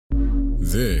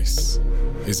This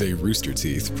is a Rooster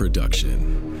Teeth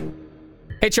production.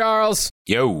 Hey, Charles.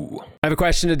 Yo. I have a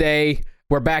question today.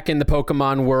 We're back in the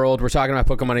Pokemon world. We're talking about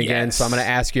Pokemon again, so I'm going to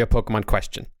ask you a Pokemon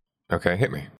question. Okay,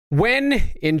 hit me. When,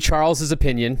 in Charles's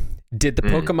opinion, did the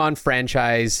Pokemon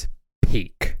franchise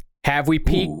peak? Have we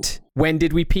peaked? Ooh. When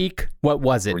did we peak? What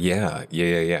was it? Yeah.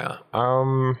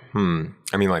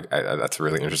 I mean, that's a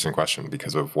really interesting question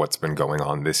because of what's been going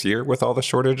on this year with all the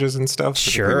shortages and stuff.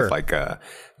 Sure. With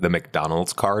the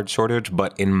McDonald's card shortage.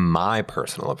 But in my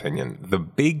personal opinion, the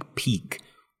big peak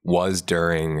was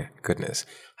during,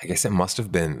 I guess it must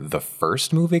have been the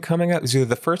first movie coming out. It was either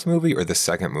the first movie or the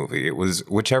second movie. It was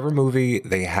whichever movie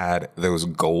they had those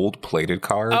gold-plated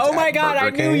cards. Oh my God, Burger I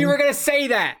knew King. you were going to say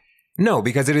that. No,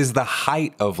 because it is the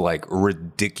height of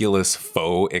ridiculous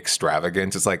faux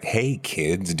extravagance. It's like, hey,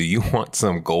 kids, do you want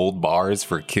some gold bars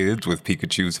for kids with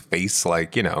Pikachu's face,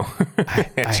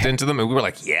 etched into them? And we were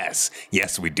like, yes,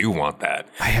 we do want that.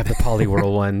 I have the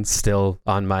Poliwhirl one still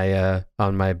on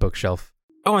my bookshelf.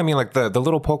 Oh, I mean, the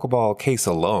little Pokeball case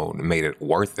alone made it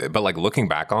worth it. But looking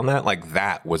back on that,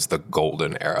 that was the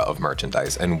golden era of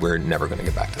merchandise, and we're never going to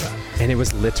get back to that. And it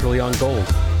was literally on gold.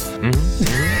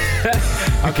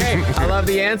 Mm-hmm. Okay, I love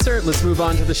the answer. Let's move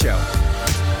on to the show.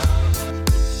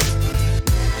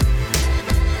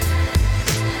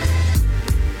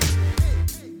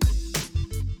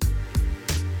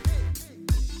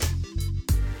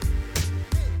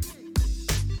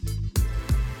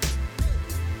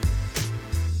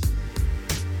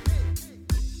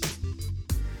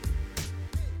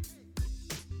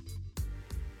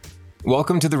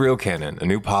 Welcome to The Real Canon, a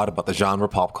new pod about the genre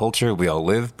pop culture we all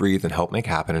live, breathe, and help make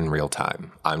happen in real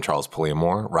time. I'm Charles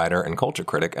Pulliam-Moore, writer and culture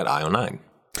critic at IO9.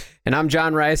 And I'm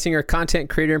John Reisinger, content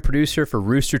creator and producer for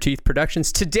Rooster Teeth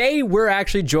Productions. Today, we're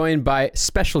actually joined by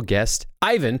special guest,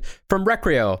 Ivan from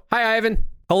Recreyo. Hi, Ivan.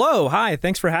 Hello. Hi.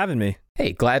 Thanks for having me.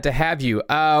 Hey, glad to have you.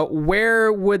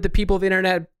 Where would the people of the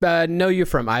internet know you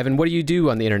from, Ivan? What do you do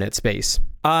on the internet space?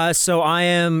 So I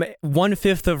am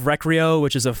 1/5 of Recreyo,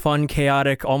 which is a fun,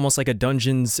 chaotic, almost like a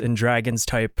Dungeons and Dragons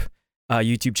type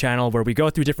YouTube channel where we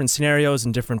go through different scenarios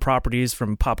and different properties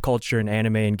from pop culture and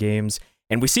anime and games,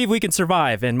 and we see if we can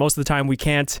survive, and most of the time we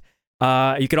can't.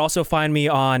 You could also find me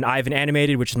on Ivan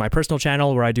Animated, which is my personal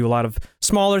channel where I do a lot of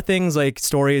smaller things like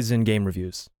stories and game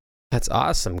reviews. That's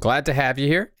awesome. Glad to have you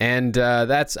here. And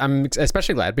I'm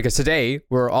especially glad because today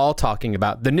we're all talking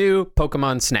about the new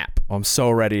Pokemon Snap. Oh, I'm so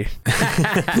ready.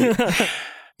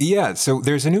 Yeah, so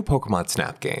there's a new Pokemon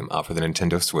Snap game for the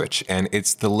Nintendo Switch, and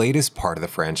it's the latest part of the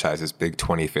franchise's big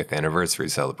 25th anniversary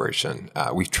celebration.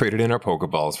 We've traded in our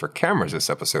Pokeballs for cameras this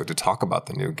episode to talk about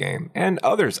the new game, and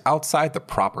others outside the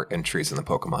proper entries in the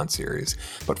Pokemon series.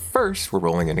 But first, we're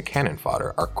rolling into Cannon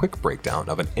Fodder, our quick breakdown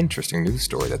of an interesting news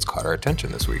story that's caught our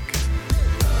attention this week.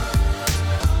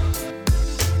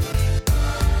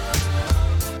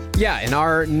 Yeah, and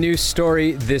our news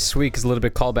story this week is a little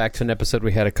bit callback to an episode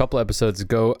we had a couple episodes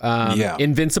ago.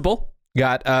 Invincible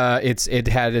got it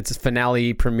had its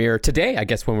finale premiere today, I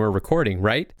guess, when we're recording,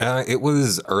 right? It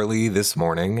was early this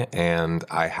morning, and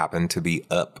I happened to be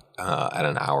up at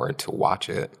an hour to watch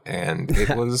it, and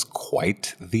it was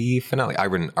quite the finale.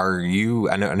 Ivan,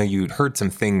 I know you'd heard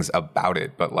some things about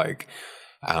it, but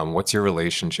what's your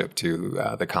relationship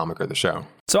to the comic or the show?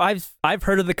 So I've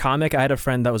heard of the comic. I had a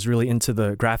friend that was really into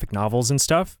the graphic novels and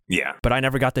stuff. Yeah. But I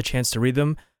never got the chance to read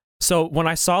them. So when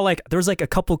I saw there was a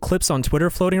couple clips on Twitter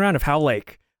floating around of how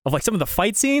of some of the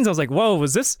fight scenes, I was like, whoa,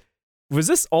 was this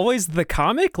always the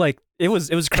comic? It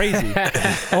was crazy.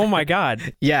 Oh my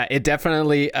God. Yeah, it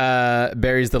definitely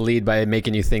buries the lead by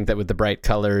making you think that with the bright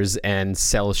colors and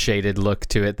cell shaded look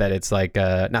to it, that it's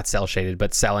not cell shaded,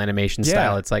 but cell animation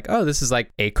style. It's this is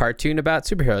a cartoon about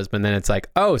superheroes. But then it's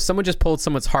someone just pulled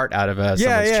someone's heart out of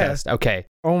someone's chest. Okay.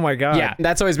 Oh my God. Yeah,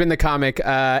 that's always been the comic.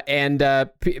 And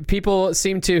people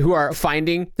who are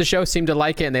finding the show seem to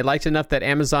like it. And they liked it enough that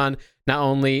Amazon not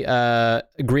only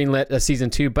greenlit a season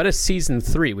 2, but a season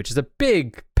 3, which is a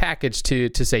big package to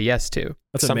say yes to.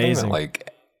 That's something amazing.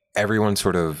 That everyone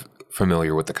sort of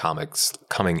familiar with the comics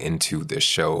coming into this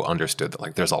show understood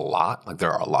that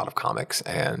there are a lot of comics,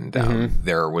 and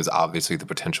there was obviously the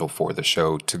potential for the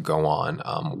show to go on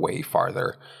way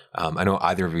farther. I know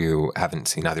neither of you have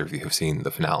seen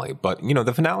the finale, but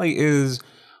the finale is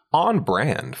on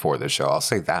brand for the show. I'll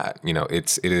say that.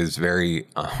 It is very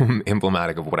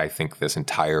emblematic of what I think this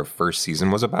entire first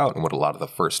season was about and what a lot of the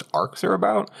first arcs are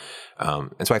about.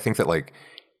 And so I think that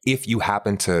if you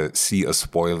happen to see a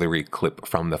spoilery clip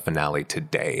from the finale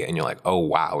today and you're like, oh,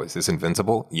 wow, is this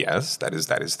Invincible? Yes, that is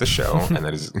the show. And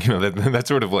that is, that's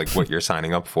sort of what you're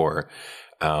signing up for.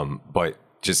 But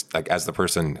just like as the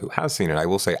person who has seen it, I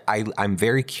will say I'm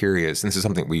very curious. And this is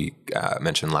something we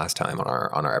mentioned last time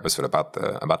on our episode about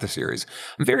the series.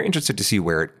 I'm very interested to see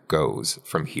where it goes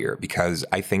from here, because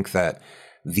I think that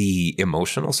the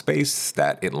emotional space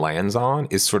that it lands on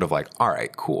is sort of like, all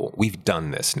right, cool, we've done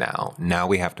this now. Now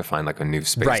we have to find like a new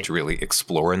space to really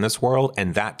explore in this world.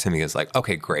 And that to me is like,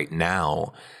 okay, great.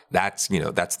 Now that's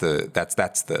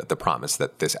the promise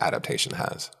that this adaptation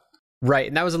has. Right.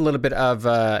 And that was a little bit of,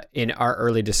 in our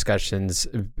early discussions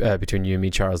between you and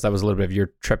me, Charles, that was a little bit of your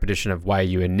trepidation of why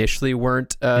you initially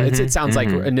weren't, it sounds like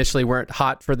initially weren't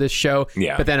hot for this show.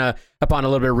 Yeah. But then upon a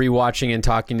little bit of rewatching and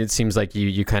talking, it seems like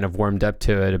you kind of warmed up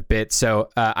to it a bit. So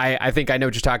I think I know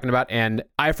what you're talking about. And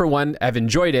I, for one, have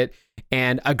enjoyed it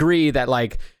and agree that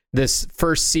like this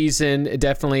first season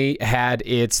definitely had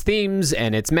its themes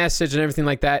and its message and everything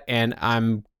like that. And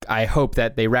I hope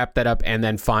that they wrap that up and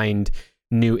then find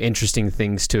new interesting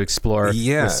things to explore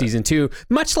with season 2,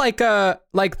 much like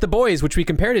The Boys, which we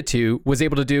compared it to, was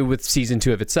able to do with season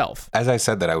 2 of itself. As I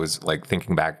said that I was like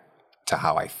thinking back to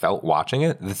how I felt watching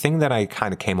it, the thing that I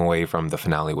kind of came away from the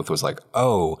finale with was like,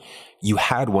 oh, you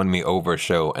had won me over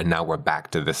show and now we're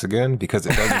back to this again, because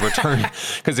it does return,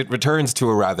 because it returns to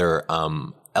a rather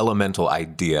elemental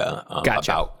idea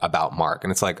about Mark.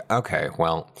 And it's like, okay,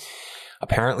 well,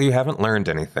 apparently you haven't learned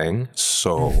anything.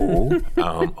 So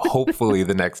hopefully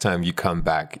the next time you come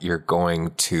back, you're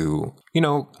going to,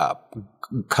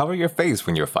 cover your face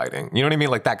when you're fighting. You know what I mean?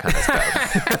 Like that kind of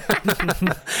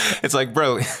stuff. It's like,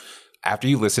 bro, after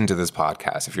you listen to this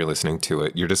podcast, if you're listening to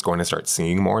it, you're just going to start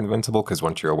seeing more Invincible, because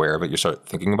once you're aware of it, you start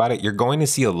thinking about it. You're going to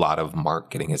see a lot of Mark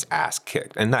getting his ass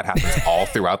kicked. And that happens all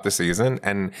throughout the season.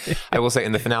 And I will say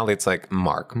in the finale, it's like,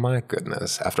 Mark, my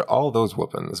goodness, after all those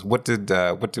whoopings, what did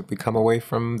we come away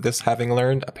from this having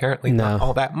learned? Apparently not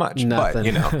all that much.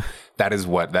 Nothing. But, that is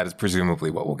presumably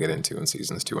what we'll get into in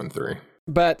seasons 2 and 3.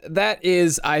 But that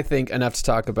is, I think, enough to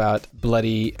talk about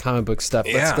bloody comic book stuff.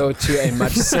 Let's go to a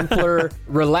much simpler,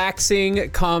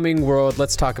 relaxing, calming world.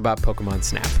 Let's talk about Pokemon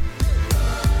Snap.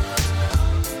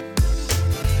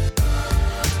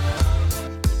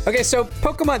 Okay, so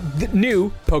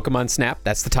new Pokemon Snap,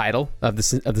 that's the title of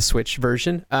the Switch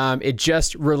version. It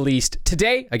just released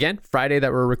today, again, Friday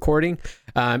that we're recording,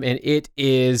 and it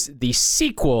is the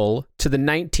sequel to the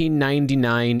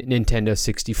 1999 Nintendo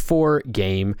 64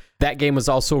 game. That game was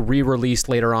also re-released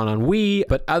later on Wii,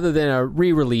 but other than a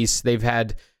re-release, they've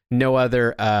had no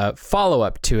other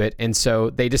follow-up to it, and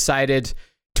so they decided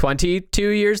 22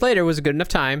 years later was a good enough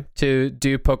time to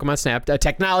do Pokemon Snap.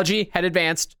 Technology had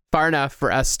advanced far enough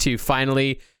for us to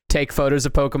finally take photos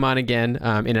of Pokemon again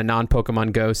in a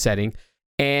non-Pokemon Go setting.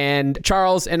 And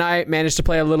Charles and I managed to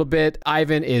play a little bit.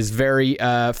 Ivan is very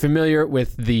familiar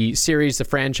with the series, the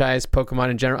franchise,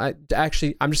 Pokemon in general.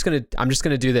 I'm just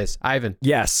gonna do this. Ivan.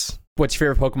 Yes. What's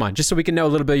your favorite Pokemon? Just so we can know a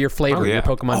little bit of your flavor, your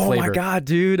Pokemon flavor. Oh my god,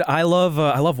 dude! I love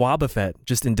Wobbuffet,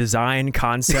 just in design,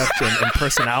 concept, and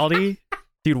personality.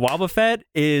 Dude, Wobbuffet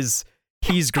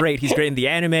he's great. He's great in the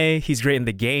anime. He's great in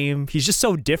the game. He's just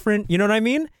so different. You know what I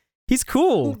mean? He's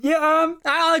cool. Yeah,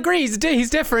 I'll agree. He's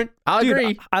different. I'll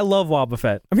agree. I love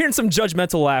Wobbuffet. I'm hearing some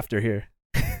judgmental laughter here.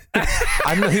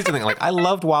 Here's the thing. Like, I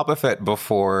loved Wobbuffet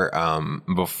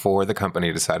before the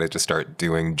company decided to start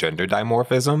doing gender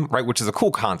dimorphism, right? Which is a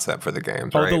cool concept for the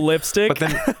games, right? Oh, the lipstick. But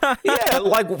then,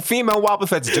 like female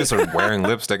Wobbuffets just are wearing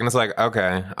lipstick, and it's like,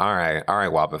 okay, all right,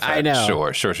 Wobbuffet. I know.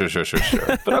 Sure.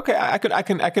 But okay,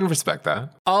 I can respect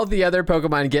that. All the other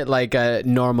Pokemon get like a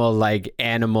normal like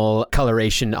animal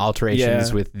coloration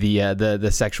alterations with the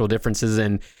sexual differences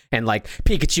and like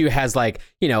Pikachu has like,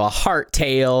 a heart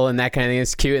tail and that kind of thing.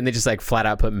 It's cute. And they just like flat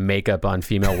out put makeup on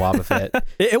female Wobbuffet.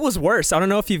 It was worse. I don't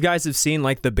know if you guys have seen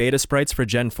like the beta sprites for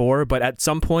Gen 4, but at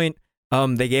some point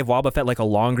they gave Wobbuffet like a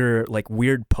longer, like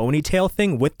weird ponytail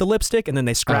thing with the lipstick, and then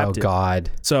they scrapped it. Oh,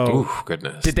 God. So,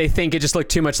 goodness. Did they think it just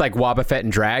looked too much like Wobbuffet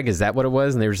and drag? Is that what it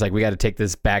was? And they were just like, we got to take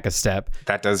this back a step.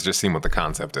 That does just seem what the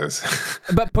concept is.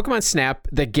 But Pokemon Snap,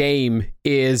 the game,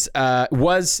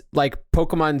 was like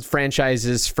Pokemon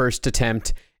franchise's first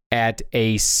attempt at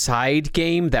a side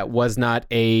game that was not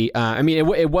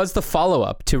it was the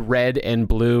follow-up to Red and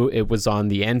Blue. It was on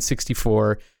the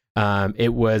N64.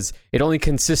 It only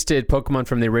consisted Pokemon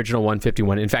from the original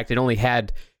 151. In fact, it only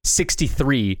had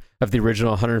 63 of the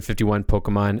original 151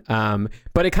 Pokemon.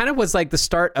 But it kind of was like the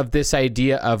start of this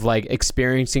idea of like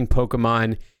experiencing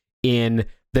Pokemon in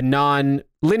the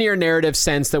non-linear narrative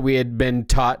sense that we had been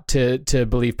taught to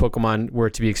believe Pokemon were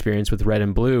to be experienced with Red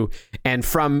and Blue. And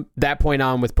from that point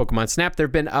on with Pokemon Snap, there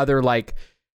have been other like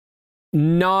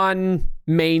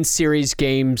non-main series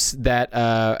games that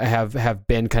have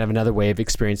been kind of another way of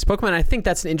experiencing Pokemon. I think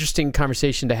that's an interesting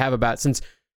conversation to have about, since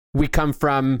we come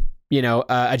from,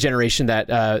 a generation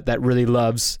that really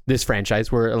loves this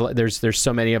franchise, where there's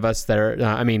so many of us that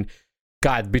are,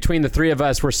 God, between the three of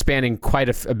us, we're spanning quite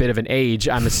a bit of an age.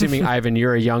 I'm assuming, Ivan,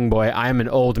 you're a young boy. I'm an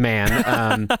old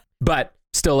man, but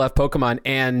still love Pokemon.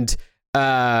 And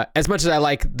as much as I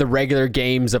like the regular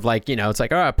games of it's like,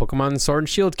 Pokemon Sword and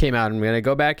Shield came out. I'm going to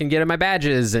go back and get my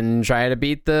badges and try to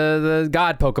beat the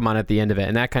God Pokemon at the end of it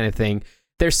and that kind of thing.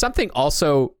 There's something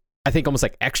also, I think, almost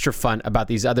like extra fun about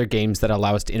these other games that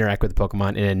allow us to interact with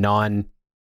Pokemon in a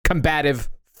non-combative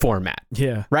format.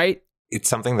 Yeah. Right? It's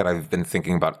something that I've been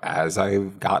thinking about as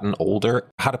I've gotten older.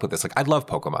 How to put this? I love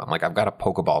Pokemon. I've got a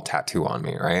Pokeball tattoo on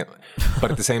me, right?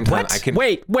 But at the same time, I can...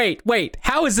 Wait.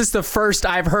 How is this the first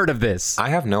I've heard of this? I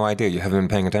have no idea. You haven't been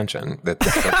paying attention.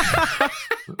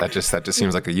 That just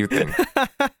seems like a you thing.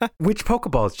 Which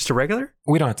Pokeball? Just a regular?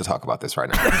 We don't have to talk about this right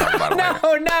now. We'll talk about it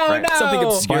later. No. Something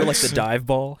obscure like the dive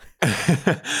ball.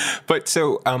 But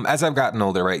so as I've gotten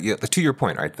older, right, to your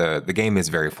point, right, the game is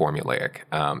very formulaic.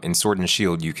 In Sword and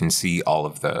Shield, you can see all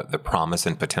of the promise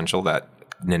and potential that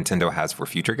Nintendo has for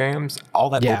future games.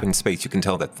 All that open space, you can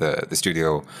tell that the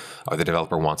studio or the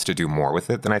developer wants to do more with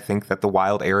it than I think that the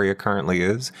wild area currently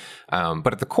is.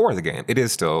 But at the core of the game, it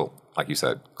is still, like you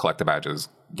said, collect the badges,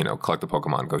 collect the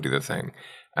Pokemon, go do the thing.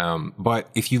 But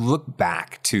if you look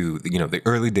back to the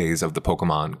early days of the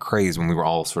Pokemon craze when we were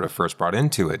all sort of first brought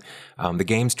into it, the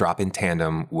games drop in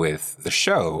tandem with the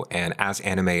show, and as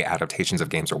anime adaptations of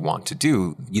games are wont to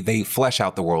do, they flesh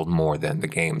out the world more than the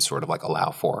games sort of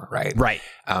allow for, right? Right.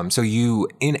 So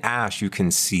in Ash, you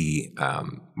can see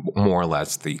more or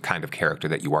less the kind of character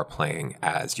that you are playing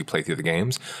as you play through the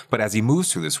games. But as he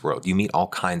moves through this world, you meet all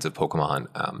kinds of Pokemon,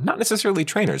 not necessarily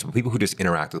trainers, but people who just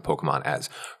interact with Pokemon as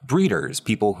breeders,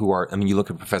 people who are, you look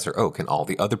at Professor Oak and all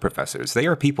the other professors, they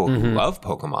are people who love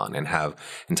Pokemon and have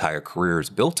entire careers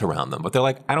built around them. But they're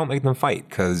like, I don't make them fight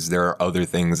because there are other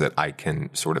things that I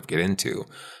can sort of get into.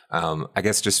 I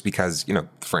guess just because, the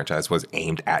franchise was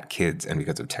aimed at kids and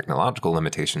because of technological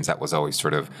limitations, that was always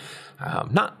sort of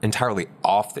not entirely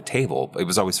off the table, but it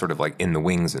was always sort of in the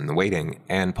wings and the waiting.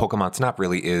 And Pokemon Snap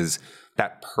really is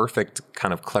that perfect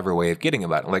kind of clever way of getting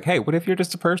about it. Hey, what if you're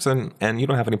just a person and you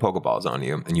don't have any Pokeballs on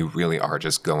you and you really are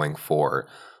just going for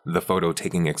the photo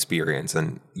taking experience?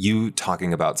 And you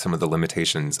talking about some of the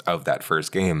limitations of that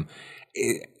first game,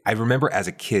 I remember as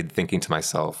a kid thinking to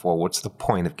myself, well, what's the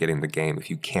point of getting the game if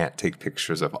you can't take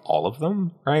pictures of all of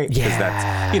them, right?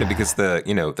 Yeah. Because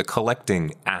the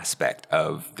collecting aspect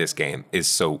of this game is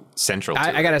so central to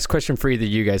it. I got to ask a question for either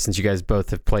of you guys, since you guys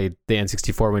both have played the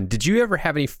N64 one. Did you ever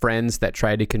have any friends that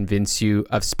tried to convince you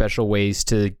of special ways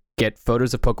to get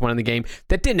photos of Pokemon in the game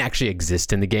that didn't actually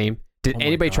exist in the game? Did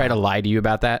anybody try to lie to you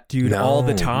about that? Dude, all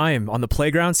the time on the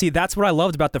playground. See, that's what I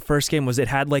loved about the first game, was it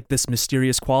had this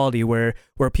mysterious quality where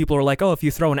people are like, oh, if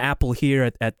you throw an apple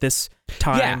here at this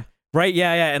time, right?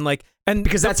 Yeah. And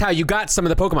because that's how you got some of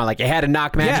the Pokemon. You had to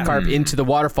knock Magikarp into the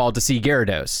waterfall to see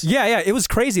Gyarados. Yeah. It was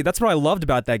crazy. That's what I loved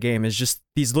about that game, is just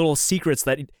these little secrets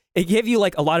that it gave you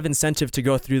a lot of incentive to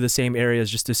go through the same areas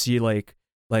just to see what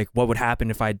would happen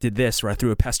if I did this or I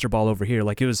threw a pester ball over here.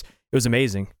 It was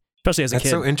amazing. Especially as a kid. That's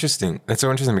so interesting. That's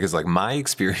so interesting because my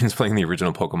experience playing the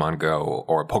original Pokemon Go,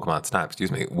 or Pokemon Snap,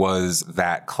 was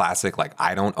that classic,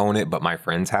 I don't own it, but my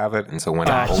friends have it. And so when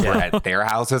I'm over at their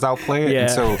houses, I'll play it. Yeah.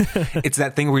 And so it's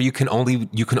that thing where you can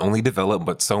only develop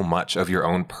but so much of your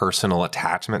own personal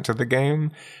attachment to the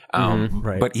game.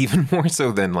 Right. But even more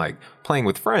so than playing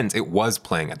with friends, it was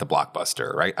playing at the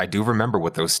Blockbuster, right? I do remember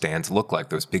what those stands looked like,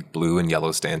 those big blue and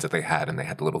yellow stands that they had, and they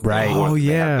had the little right. Oh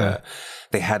yeah.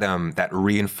 They had that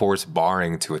reinforced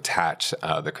barring to attach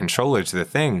the controller to the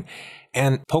thing.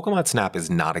 And Pokemon Snap is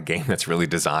not a game that's really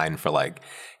designed for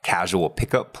casual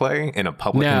pickup play in a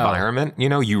public environment.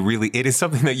 It is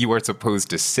something that you are supposed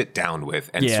to sit down with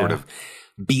and sort of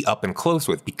be up and close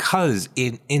with, because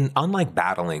in unlike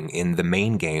battling in the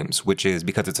main games, which is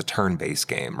because it's a turn-based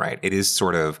game, right? It is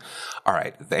sort of, all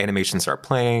right, the animations start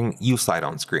playing, you slide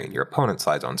on screen, your opponent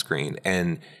slides on screen,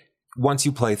 and once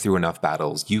you play through enough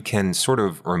battles, you can sort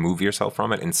of remove yourself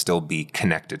from it and still be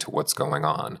connected to what's going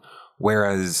on.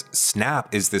 Whereas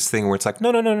Snap is this thing where it's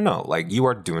no. You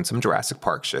are doing some Jurassic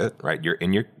Park shit, right? You're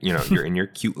in your, you're in your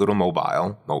cute little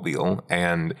mobile,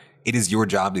 and it is your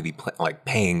job to be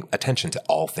paying attention to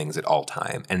all things at all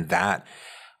time. And that,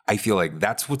 I feel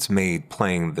that's what's made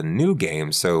playing the new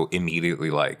game so immediately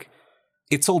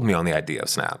it sold me on the idea of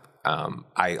Snap.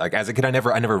 I like as a kid, I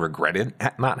never regretted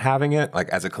not having it. Like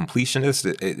as a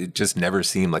completionist, it just never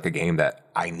seemed like a game that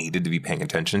I needed to be paying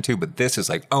attention to. But this is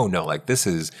like, oh no, like this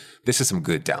is some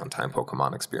good downtime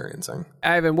Pokemon experiencing.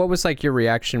 Ivan, what was like your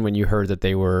reaction when you heard that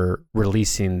they were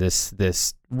releasing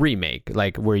this remake?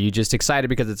 Like, were you just excited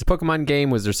because it's a Pokemon game?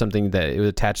 Was there something that was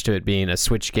attached to it being a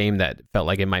Switch game that felt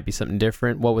like it might be something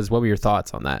different? What were your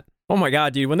thoughts on that? Oh my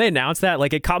god, dude! When they announced that,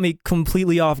 like, it caught me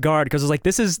completely off guard because I was like,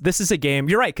 "This is a game."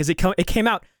 You're right, because it came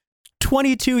out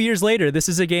 22 years later. This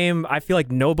is a game I feel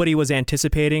like nobody was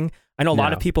anticipating. I know a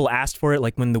lot of people asked for it,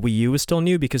 like when the Wii U was still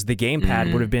new, because the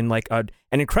gamepad would have been like an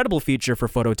incredible feature for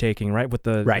photo taking, right? With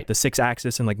the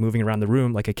 6-axis and like moving around the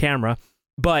room like a camera.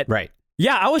 But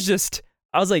yeah, I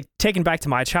was like taken back to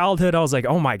my childhood. I was like,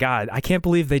 oh my god, I can't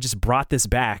believe they just brought this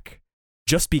back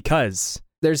just because.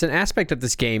 There's an aspect of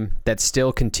this game that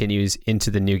still continues into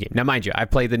the new game. Now, mind you, I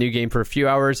played the new game for a few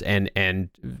hours,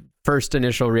 and first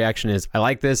initial reaction is, I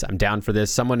like this. I'm down for this.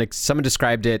 Someone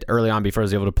described it early on before I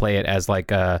was able to play it as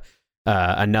like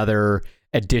another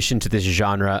addition to this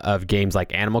genre of games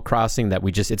like Animal Crossing that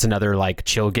it's another like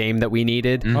chill game that we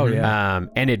needed. Oh yeah.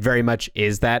 And it very much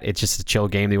is that. It's just a chill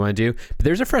game they want to do. But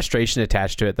there's a frustration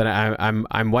attached to it that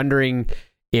I'm wondering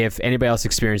if anybody else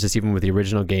experienced this even with the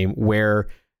original game, where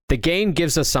the game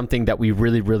gives us something that we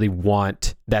really, really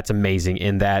want that's amazing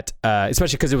in that,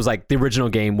 especially because it was like the original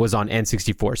game was on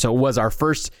N64. So it was our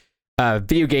first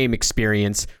video game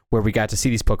experience where we got to see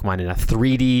these Pokemon in a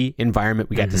 3D environment.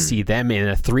 We got to see them in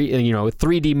a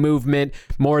 3D movement,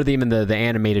 more of them in the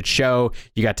animated show.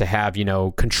 You got to have,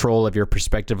 control of your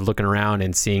perspective looking around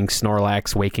and seeing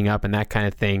Snorlax waking up and that kind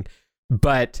of thing.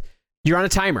 But you're on a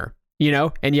timer.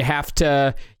 And you have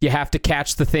to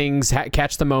catch the things,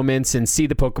 catch the moments, and see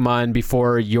the Pokemon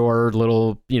before your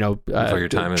little, before your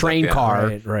time train is up,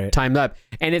 car timed up.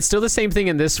 And it's still the same thing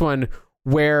in this one,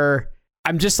 where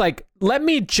I'm just like, let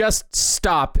me just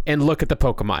stop and look at the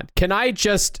Pokemon. Can I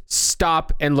just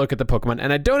stop and look at the Pokemon?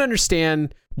 And I don't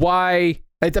understand why.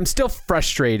 I'm still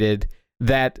frustrated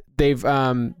that they've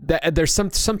that there's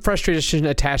some frustration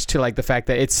attached to like the fact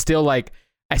that it's still like,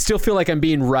 I still feel like I'm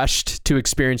being rushed to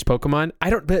experience Pokemon.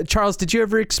 But Charles, did you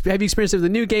ever have you experienced it with the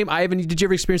new game? Ivan, did you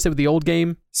ever experience it with the old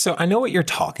game? So I know what you're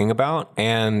talking about,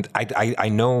 and I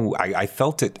know I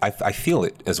felt it. I feel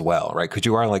it as well, right? Because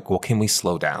you are like, well, can we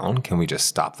slow down? Can we just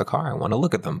stop the car? I want to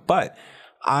look at them, but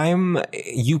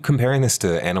you comparing this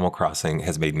to Animal Crossing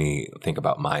has made me think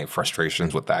about my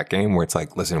frustrations with that game, where it's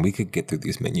like, listen, we could get through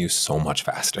these menus so much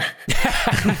faster.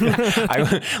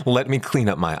 Let me clean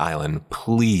up my island,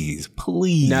 please.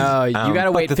 No, you got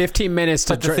to wait 15 minutes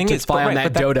to fly on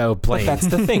that dodo plane. But that's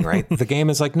the thing, right? The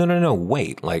game is like, no,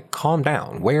 wait, like, calm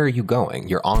down. Where are you going?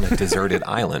 You're on a deserted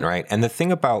island, right? And the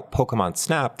thing about Pokemon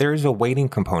Snap, there's a waiting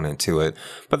component to it,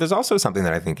 but there's also something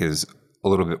that I think is a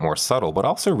little bit more subtle, but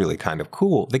also really kind of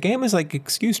cool. The game is like,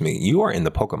 excuse me, you are in the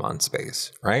Pokemon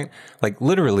space, right? Like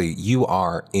literally you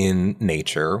are in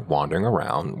nature wandering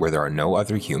around where there are no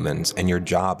other humans, and your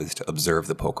job is to observe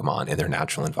the Pokemon in their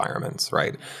natural environments,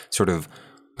 right? Sort of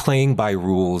playing by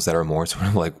rules that are more sort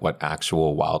of like what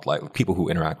actual wildlife, people who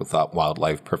interact with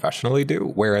wildlife professionally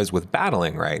do. Whereas with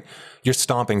battling, right, you're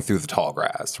stomping through the tall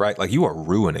grass, right? Like you are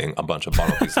ruining a bunch of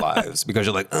Bunnelby's lives because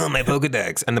you're like, oh, my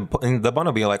Pokedex. And the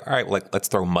Bunnelby are like, all right, like, let's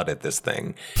throw mud at this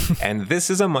thing. And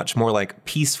this is a much more like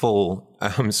peaceful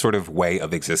sort of way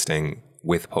of existing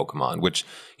with Pokemon, which,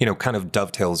 kind of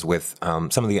dovetails with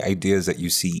some of the ideas that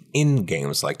you see in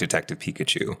games like Detective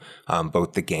Pikachu,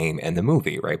 both the game and the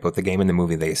movie, right? Both the game and the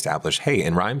movie, they establish, hey,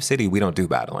 in Rhyme City, we don't do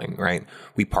battling, right?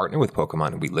 We partner with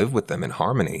Pokemon and we live with them in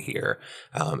harmony here.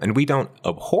 And we don't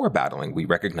abhor battling. We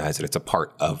recognize that it's a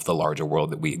part of the larger world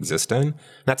that we exist in. And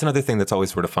that's another thing that's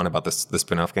always sort of fun about the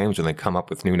spin-off games, when they come up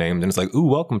with new names and it's like, ooh,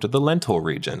 welcome to the Lentil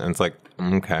region. And it's like,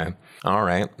 okay, all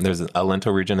right, there's a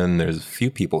Lentil region and there's a few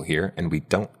people here and we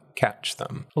don't catch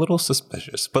them. A little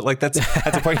suspicious, but like that's a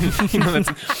part.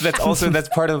 That's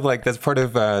part of like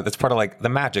the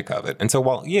magic of it. And so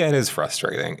while it is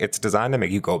frustrating, it's designed to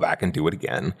make you go back and do it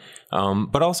again.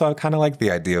 But also I kind of like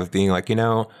the idea of being like,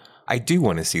 I do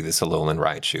want to see this Alolan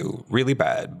Raichu really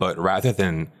bad, but rather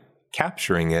than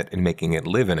capturing it and making it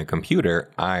live in a computer,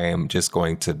 I am just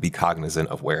going to be cognizant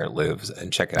of where it lives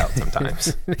and check it out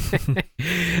sometimes.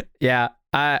 Yeah,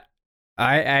 I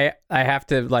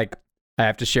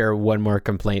have to share one more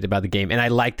complaint about the game, and I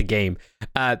like the game.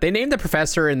 They named the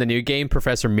professor in the new game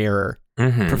Professor Mirror.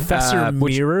 Mm-hmm. Professor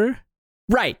Mirror?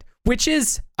 Right, which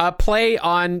is a play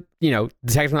on, the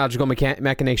technological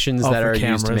machinations that are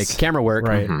used to make camera work.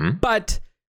 Right. Mm-hmm. But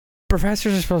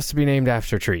professors are supposed to be named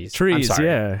after trees.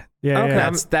 Yeah. Yeah, Okay, yeah.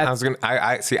 I was gonna.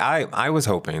 I see. I was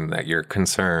hoping that your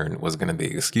concern was gonna be.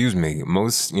 Excuse me.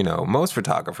 Most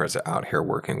photographers are out here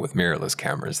working with mirrorless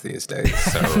cameras these days.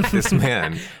 So this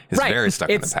man is very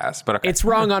stuck in the past. But okay. It's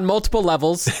wrong on multiple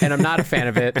levels, and I'm not a fan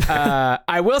of it.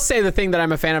 I will say the thing that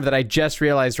I'm a fan of that I just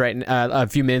realized a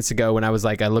few minutes ago when I was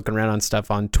like looking around on stuff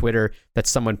on Twitter that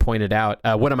someone pointed out.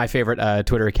 One of my favorite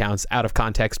Twitter accounts, Out of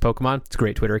Context Pokemon. It's a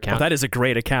great Twitter account. Oh, that is a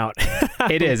great account.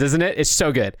 It is, isn't it? It's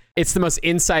so good. It's the most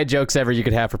inside jokes ever you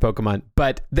could have for Pokemon.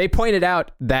 But they pointed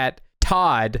out that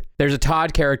there's a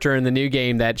Todd character in the new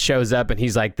game that shows up, and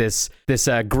he's like this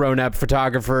grown-up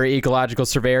photographer, ecological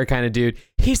surveyor kind of dude.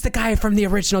 He's the guy from the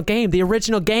original game. The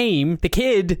original game, the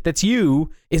kid that's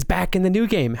you, is back in the new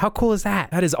game. How cool is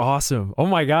that? That is awesome. Oh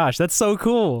my gosh, that's so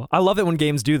cool. I love it when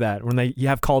games do that, when you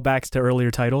have callbacks to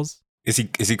earlier titles. Is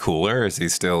he cooler? Is he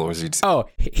still? Or is he? Oh,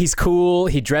 he's cool.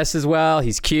 He dresses well.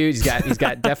 He's cute. He's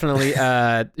got definitely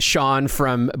Sean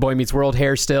from Boy Meets World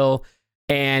hair still,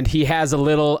 and he has a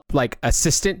little like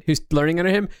assistant who's learning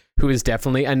under him, who is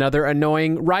definitely another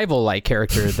annoying rival-like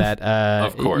character that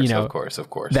of course,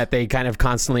 that they kind of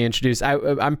constantly introduce.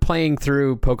 I'm playing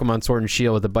through Pokemon Sword and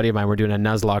Shield with a buddy of mine. We're doing a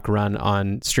Nuzlocke run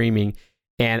on streaming,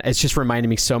 and it's just reminding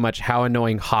me so much how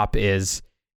annoying Hop is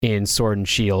in Sword and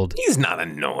Shield. He's not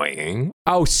annoying.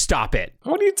 Oh, stop it.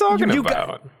 What are you talking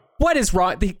about? What is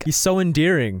wrong? He's so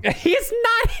endearing. He's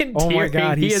not endearing. Oh my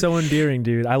God, he's so endearing,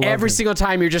 dude. I love every him. single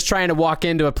time you're just trying to walk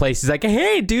into a place, he's like,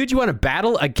 hey, dude, you want to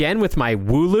battle again with my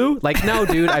Wooloo? Like, no,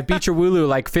 dude, I beat your Wooloo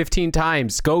like 15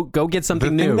 times. Go get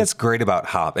something new. The thing that's great about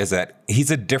Hop is that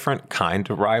he's a different kind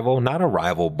of rival, not a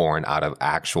rival born out of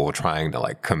actual trying to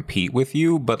like compete with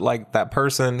you, but like that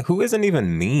person who isn't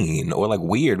even mean or like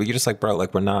weird, but you're just like, bro,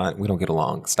 like we don't get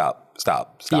along. Stop.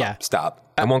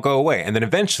 I won't go away. And then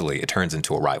eventually it turns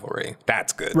into a rivalry.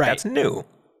 That's good. Right. That's new.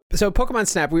 So Pokemon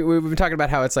Snap, we've been talking about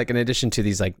how it's like in addition to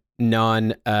these like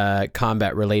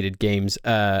non-combat related games.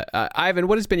 Ivan,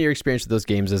 what has been your experience with those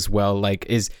games as well? Like,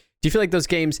 do you feel like those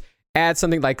games add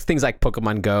something like things like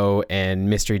Pokemon Go and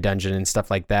Mystery Dungeon and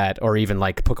stuff like that, or even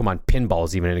like Pokemon Pinball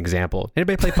is even an example?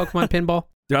 Anybody play Pokemon Pinball?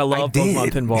 Dude, I love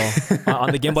Pokemon Pinball.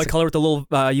 On the Game Boy Color with the little,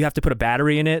 you have to put a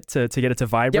battery in it to get it to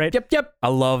vibrate. Yep. I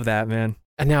love that, man.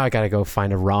 And now I got to go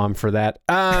find a ROM for that.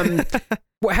 How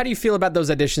do you feel about those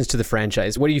additions to the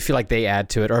franchise? What do you feel like they add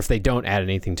to it, or if they don't add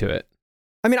anything to it?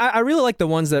 I mean, I really like the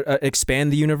ones that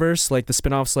expand the universe, like the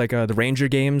spin-offs, like the Ranger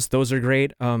games. Those are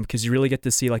great because you really get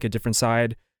to see like a different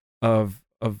side of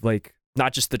like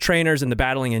not just the trainers and the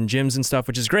battling in gyms and stuff,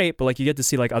 which is great, but like you get to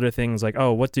see like other things like,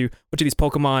 oh, what do these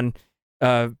Pokemon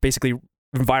basically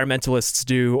environmentalists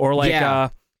do, or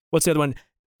like what's the other one?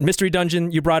 Mystery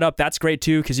Dungeon you brought up, that's great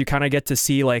too, because you kind of get to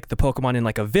see like the Pokemon in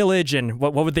like a village and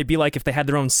what would they be like if they had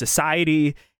their own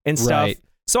society and stuff. Right.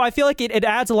 So I feel like it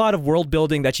adds a lot of world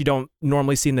building that you don't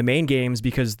normally see in the main games,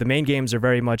 because the main games are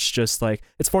very much just like,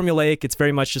 it's formulaic, it's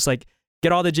very much just like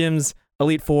get all the gyms,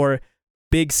 Elite Four,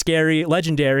 big, scary,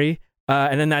 legendary,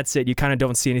 and then that's it. You kind of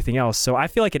don't see anything else. So I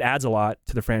feel like it adds a lot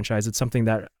to the franchise. It's something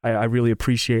that I really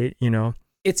appreciate, you know?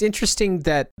 It's interesting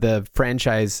that the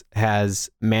franchise has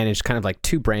managed kind of like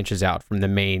two branches out from the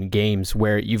main games,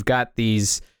 where you've got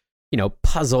these,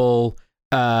 puzzle,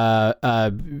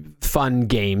 fun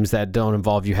games that don't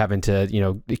involve you having to,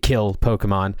 kill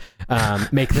Pokemon,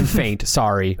 make them faint.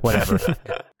 Sorry, whatever.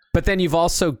 But then you've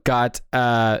also got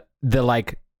the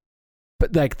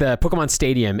Pokemon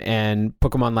Stadium and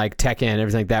Pokemon like Tekken and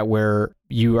everything like that, where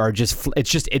you are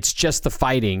it's just the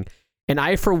fighting. And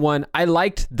I, for one, I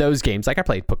liked those games. Like, I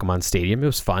played Pokemon Stadium. It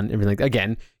was fun. Everything.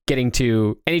 Again, getting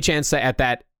to any chance at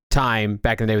that time,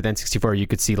 back in the day with N64, you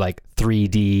could see like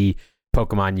 3D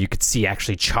Pokemon. You could see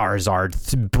actually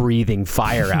Charizard breathing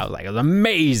fire out. Like, it was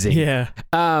amazing. Yeah.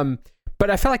 But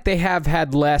I felt like they have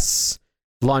had less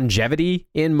longevity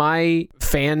in my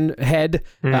fan head.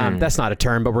 That's not a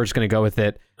term, but we're just going to go with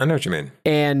it. I know what you mean.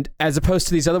 And as opposed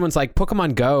to these other ones like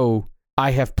Pokemon Go,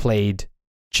 I have played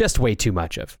just way too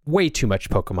much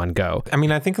Pokemon Go. I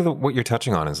mean, I think what you're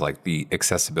touching on is like the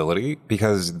accessibility,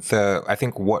 because I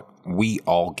think what we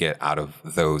all get out of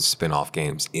those spin-off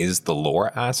games is the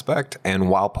lore aspect. And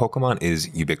while Pokemon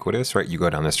is ubiquitous, right? You go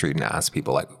down the street and ask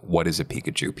people like, what is a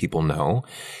Pikachu? People know.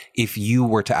 If you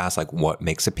were to ask like, what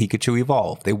makes a Pikachu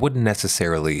evolve? They wouldn't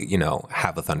necessarily,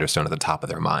 have a Thunderstone at the top of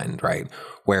their mind, right?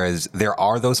 Whereas there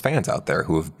are those fans out there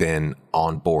who have been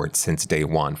on board since day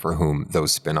one, for whom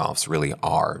those spin-offs really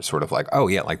are sort of like, oh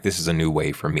yeah, like this is a new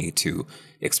way for me to,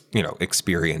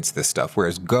 experience this stuff.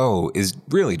 Whereas Go is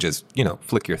really just,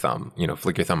 flick your thumb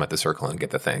at the circle and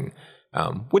get the thing.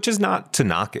 Which is not to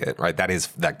knock it, right? That is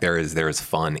like there is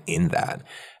fun in that.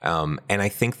 And I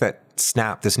think that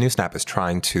this new Snap is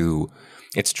trying to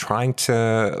it's trying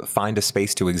to find a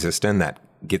space to exist in that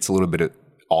gets a little bit of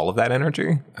all of that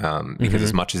energy, because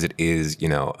as much as it is,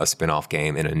 a spin-off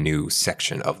game in a new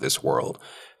section of this world,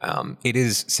 it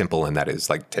is simple, and that is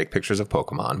like take pictures of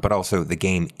Pokemon, but also the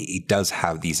game, it does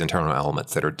have these internal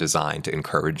elements that are designed to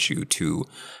encourage you to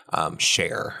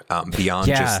share beyond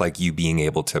just like you being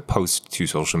able to post to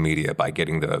social media by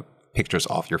getting the pictures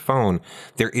off your phone.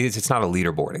 It's not a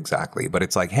leaderboard exactly, but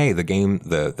it's like, hey, the game,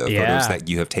 the photos that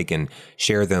you have taken,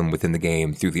 share them within the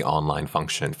game through the online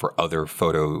function for other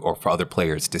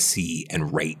players to see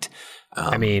and rate.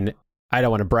 I mean, I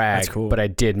don't want to brag, but I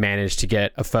did manage to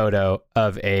get a photo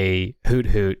of a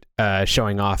Hoot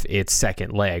showing off its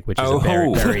second leg, which is a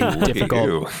very, very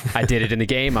difficult. I did it in the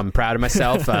game. I'm proud of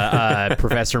myself.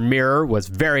 Professor Mirror was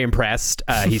very impressed.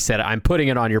 He said, I'm putting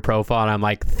it on your profile. And I'm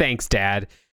like, thanks, Dad.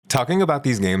 Talking about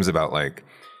these games about like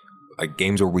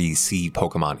games where we see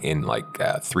Pokemon in like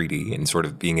 3D and sort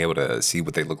of being able to see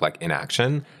what they look like in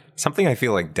action, something I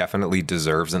feel like definitely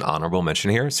deserves an honorable mention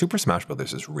here. Super Smash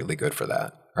Brothers is really good for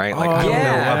that, right? Like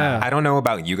I don't know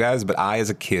about you guys, but I as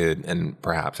a kid and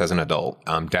perhaps as an adult,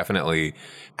 definitely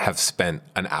have spent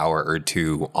an hour or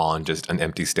two on just an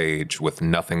empty stage with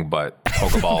nothing but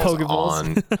Pokeballs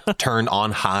on, turned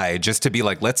on high, just to be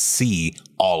like, let's see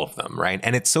all of them, right?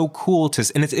 And it's so cool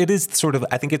and it is sort of,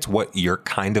 I think it's what you're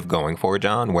kind of going for,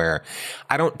 John, where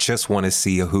I don't just want to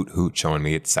see a Hoot showing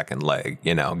me its second leg,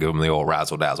 give them the old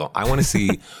razzle dazzle. I want to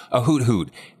see a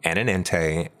Hoot and an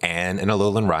Entei and an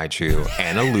Alolan Raichu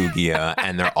and a Lugia,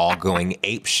 and they're all going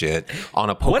ape shit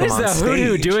on a Pokemon What is the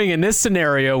Hoot doing in this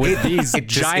scenario with these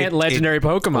giant legendary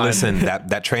Pokemon? Listen,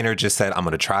 that trainer just said, I'm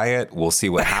going to try it. We'll see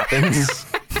what happens.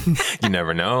 You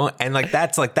never know. And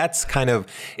that's kind of,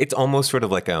 it's almost sort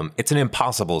of like it's an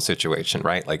impossible situation,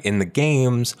 right? Like in the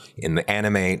games, in the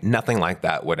anime, nothing like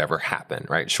that would ever happen,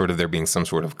 right? Short of there being some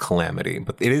sort of calamity.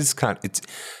 But it is it's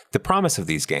the promise of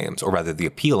these games, or rather the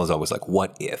appeal, is always like,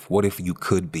 what if you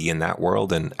could be in that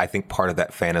world? And I think part of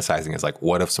that fantasizing is like,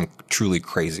 what if some truly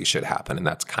crazy shit happened? And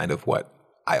that's kind of what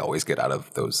I always get out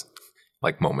of those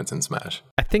like moments in Smash.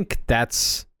 I think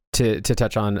that's to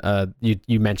touch on,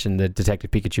 you mentioned the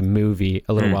Detective Pikachu movie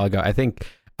a little while ago. I think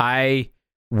I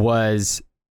was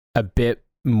a bit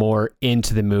more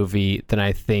into the movie than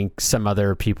I think some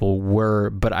other people were,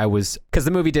 but I was, because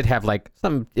the movie did have like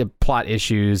some plot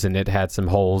issues, and it had some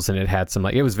holes, and it had some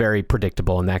it was very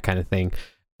predictable and that kind of thing.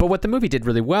 But what the movie did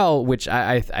really well, which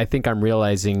I think I'm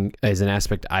realizing is an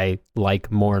aspect I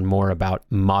like more and more about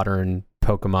modern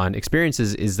Pokemon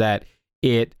experiences, is that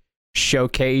it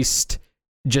showcased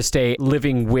just a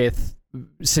living with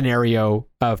scenario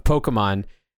of Pokemon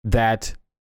that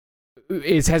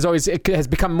has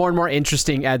become more and more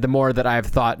interesting the more that I've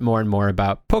thought more and more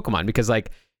about Pokemon, because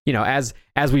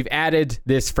as we've added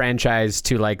this franchise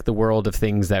to like the world of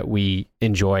things that we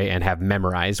enjoy and have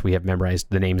memorized, we have memorized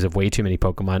the names of way too many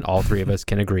Pokemon. All three of us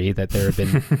can agree that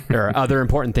there are other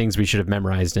important things we should have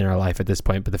memorized in our life at this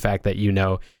point, but the fact that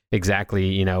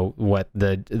exactly what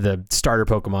the starter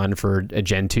Pokemon for a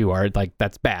Gen 2 are, like,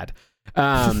 that's bad.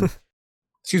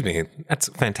 Excuse me, that's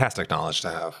fantastic knowledge to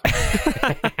have.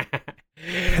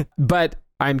 But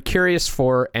I'm curious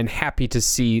for and happy to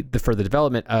see the further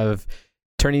development of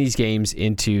turning these games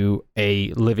into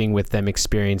a living with them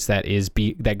experience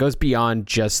that goes beyond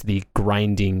just the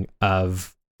grinding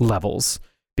of levels,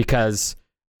 because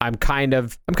I'm kind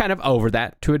of over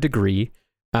that to a degree.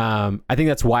 I think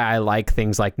that's why I like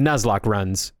things like Nuzlocke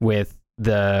runs with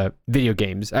the video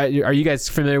games. Are you guys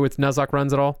familiar with Nuzlocke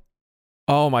runs at all?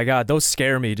 Oh my God, those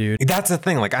scare me, dude. That's the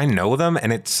thing. Like, I know them,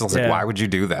 and it's like, why would you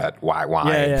do that? Why?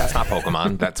 Yeah. That's not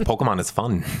Pokemon. Pokemon is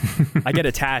fun. I get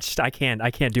attached. I can't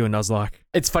do a Nuzlocke.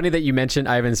 It's funny that you mentioned,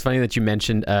 Ivan,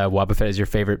 Wobbuffet as your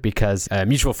favorite, because a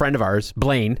mutual friend of ours,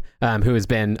 Blaine, who has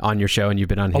been on your show, and you've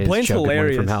been on his Blaine's show,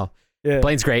 hilarious. Good Morning from Hell. Yeah.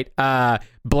 Blaine's great.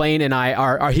 Blaine and I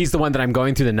are he's the one that I'm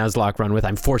going through the Nuzlocke run with.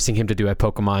 I'm forcing him to do a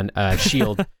Pokemon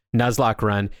Shield Nuzlocke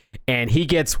run, and he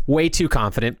gets way too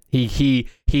confident. He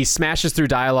smashes through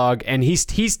dialogue, and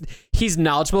he's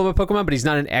knowledgeable about Pokemon, but he's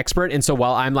not an expert. And so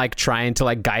while I'm like trying to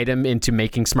like guide him into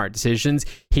making smart decisions,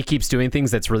 he keeps doing things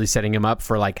that's really setting him up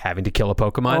for like having to kill a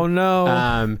Pokemon. Oh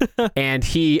no. And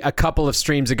a couple of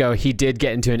streams ago, he did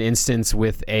get into an instance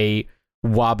with a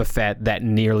Wobbuffet that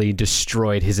nearly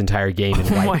destroyed his entire game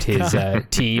and wiped his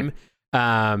team.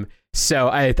 So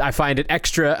I find it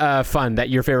extra fun that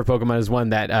your favorite Pokemon is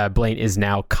one that Blaine is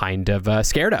now kind of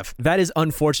scared of. That is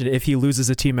unfortunate if he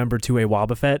loses a team member to a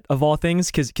Wobbuffet, of all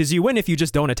things, because you win if you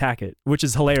just don't attack it, which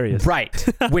is hilarious. Right.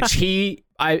 Which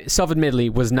I self-admittedly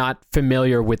was not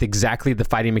familiar with exactly the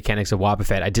fighting mechanics of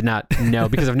Wobbuffet. I did not know,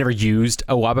 because I've never used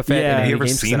a Wobbuffet. Have you ever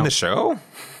seen the show?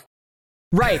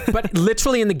 Right, but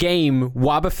literally in the game,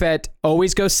 Wobbuffet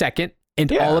always goes second,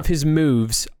 and all of his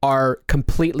moves are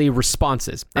completely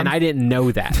responses, and I didn't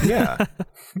know that. Yeah,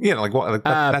 yeah, like what? Like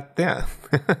that, yeah.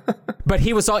 But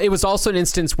it was also an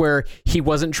instance where he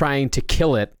wasn't trying to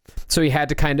kill it, so he had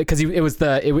to kind of, because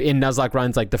in Nuzlocke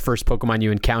runs, like the first Pokemon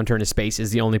you encounter in a space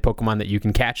is the only Pokemon that you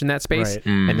can catch in that space, Right.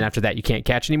 and then after that you can't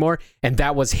catch anymore, and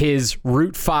that was his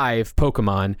Route 5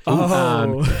 Pokemon.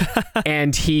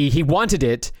 And he wanted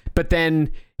it, but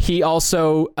then he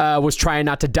also was trying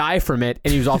not to die from it,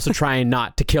 and he was also trying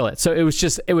not to kill it. So it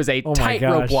was a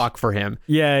tightrope walk for him.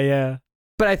 Yeah.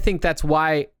 But I think that's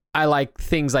why I like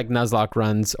things like Nuzlocke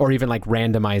runs, or even like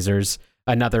randomizers,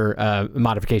 another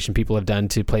modification people have done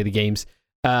to play the games,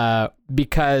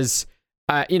 because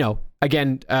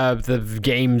again, the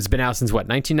game's been out since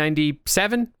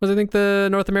 1997 was, I think, the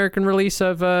North American release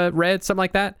of Red, something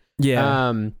like that.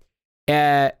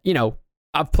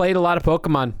 I've played a lot of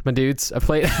Pokemon, my dudes.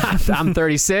 I'm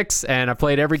 36, and I've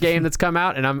played every game that's come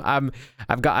out, and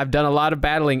I've done a lot of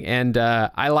battling, and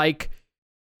I like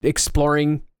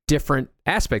exploring different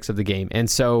aspects of the game. And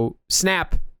so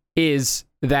Snap is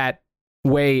that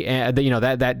way,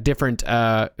 that different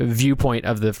viewpoint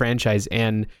of the franchise.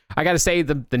 And I got to say,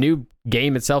 the new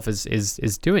game itself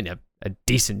is doing a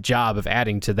decent job of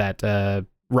adding to that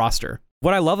roster.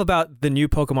 What I love about the new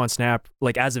Pokemon Snap,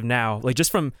 like as of now, like just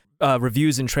from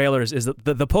reviews and trailers, is that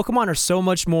the Pokemon are so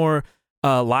much more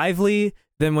lively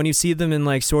than when you see them in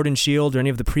like Sword and Shield or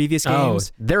any of the previous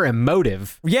games. They're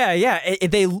emotive. Yeah.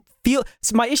 They feel.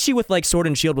 So my issue with like Sword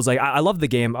and Shield was like, I love the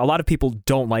game. A lot of people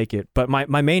don't like it, but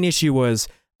my main issue was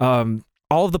all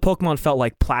of the Pokemon felt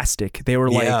like plastic. They were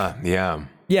like, yeah,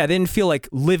 they didn't feel like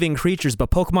living creatures.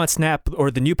 But Pokemon Snap,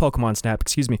 or the new Pokemon Snap,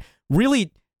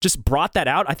 really just brought that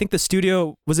out. I think the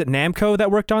studio, was it Namco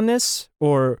that worked on this,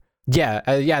 or?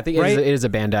 I think it is a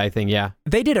Bandai thing. Yeah,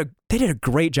 they did a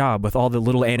great job with all the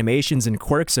little animations and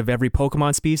quirks of every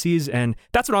Pokemon species, and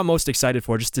that's what I'm most excited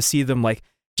for, just to see them like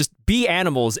just be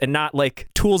animals and not like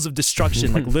tools of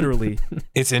destruction, like literally.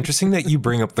 It's interesting that you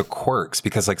bring up the quirks,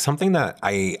 because like something that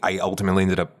I ultimately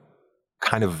ended up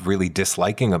kind of really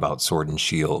disliking about Sword and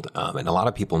Shield, and a lot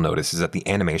of people notice, is that the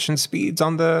animation speeds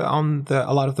on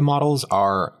a lot of the models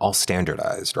are all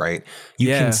standardized, right? You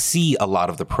can see a lot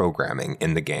of the programming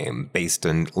in the game based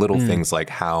on little things like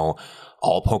how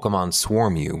all Pokemon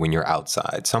swarm you when you're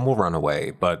outside. Some will run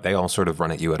away, but they all sort of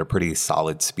run at you at a pretty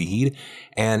solid speed.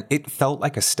 And it felt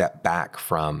like a step back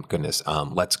from,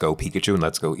 Let's Go Pikachu and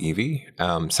Let's Go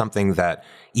Eevee. Something that,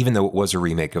 even though it was a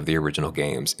remake of the original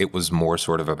games, it was more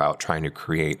sort of about trying to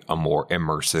create a more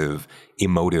immersive,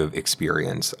 emotive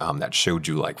experience that showed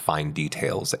you like fine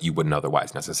details that you wouldn't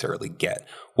otherwise necessarily get.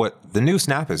 What the new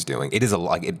Snap is doing, it is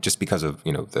just because of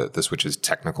the Switch's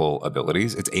technical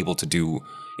abilities, it's able to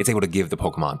give the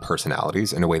Pokemon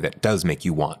personalities in a way that does make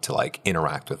you want to like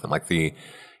interact with them. Like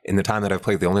in the time that I've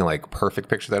played, the only like perfect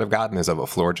picture that I've gotten is of a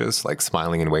Florges like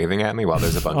smiling and waving at me while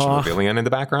there's a bunch of Pavilion in the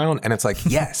background, and it's like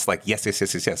yes,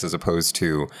 as opposed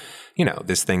to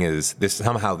this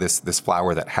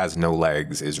flower that has no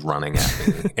legs is running at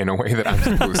me in a way that I'm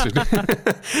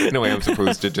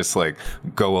supposed to just like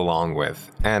go along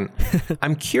with. And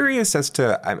I'm curious as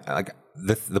to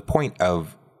the point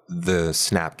of the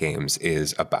Snap games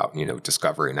is about,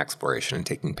 discovery and exploration and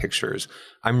taking pictures.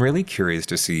 I'm really curious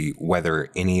to see whether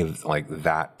any of like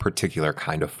that particular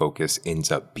kind of focus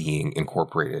ends up being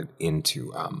incorporated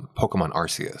into Pokemon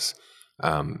Arceus,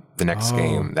 the next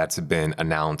game that's been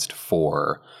announced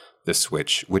for the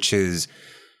Switch, which is,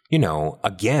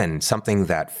 again, something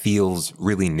that feels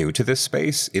really new to this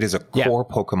space. It is a core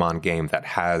Pokemon game that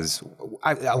has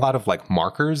a lot of like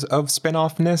markers of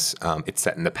spin-offness. It's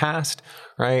set in the past,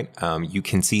 right? You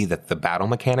can see that the battle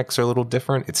mechanics are a little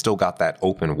different. It's still got that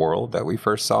open world that we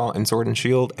first saw in Sword and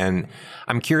Shield. And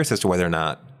I'm curious as to whether or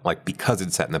not, like, because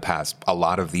it's set in the past, a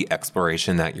lot of the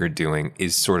exploration that you're doing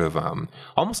is sort of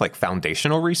almost like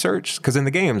foundational research. Because in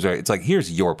the games, right, it's like,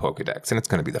 here's your Pokedex, and it's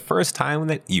going to be the first time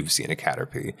that you've seen a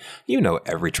Caterpie.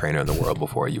 Every trainer in the world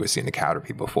before you have seen a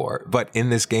Caterpie before. But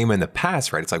in this game in the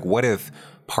past, right, it's like, what if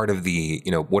part of the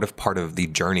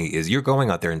journey is you're going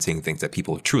out there and seeing things that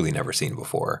people have truly never seen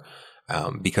before,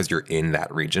 because you're in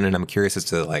that region. And I'm curious as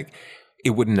to like, it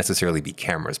wouldn't necessarily be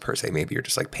cameras per se. Maybe you're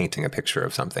just like painting a picture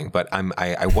of something, but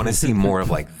I want to see more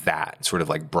of like that sort of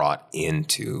like brought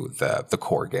into the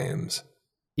core games.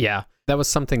 Yeah, that was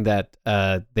something that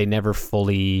they never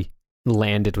fully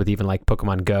landed with, even like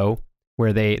Pokemon Go,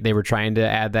 where they were trying to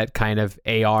add that kind of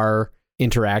AR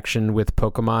interaction with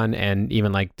Pokemon and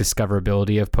even like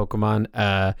discoverability of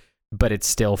Pokemon, but it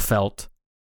still felt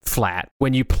flat.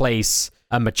 When you place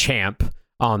a Machamp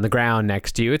on the ground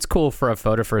next to you. It's cool for a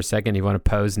photo for a second. You want to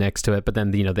pose next to it, but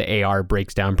then, the AR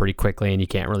breaks down pretty quickly and you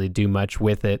can't really do much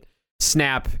with it.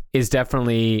 Snap is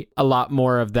definitely a lot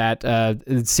more of that,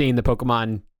 seeing the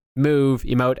Pokemon move,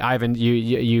 emote. Ivan,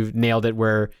 you've nailed it,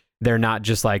 where they're not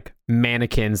just like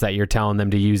mannequins that you're telling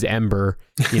them to use Ember,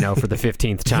 for the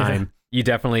 15th time. You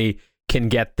definitely can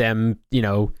get them,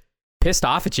 pissed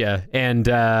off at you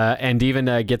and even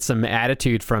get some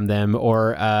attitude from them,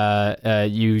 or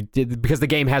because the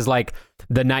game has like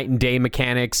the night and day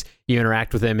mechanics. You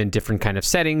interact with them in different kind of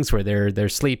settings where they're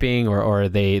sleeping, or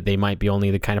they might be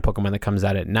only the kind of Pokemon that comes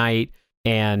out at night.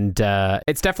 And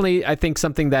it's definitely, I think,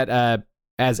 something that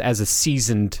as a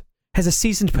seasoned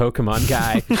Pokemon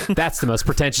guy, that's the most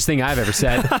pretentious thing I've ever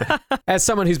said. As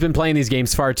someone who's been playing these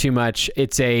games far too much,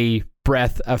 it's a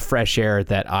breath of fresh air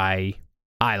that I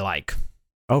like.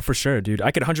 Oh, for sure, dude.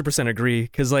 I could 100% agree.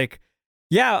 Because, I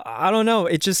don't know.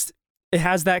 It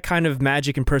has that kind of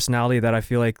magic and personality that I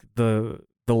feel like the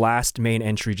last main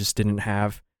entry just didn't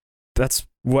have. That's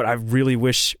what I really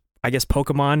wish, I guess,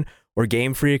 Pokemon or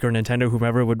Game Freak or Nintendo,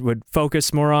 whomever, would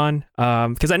focus more on.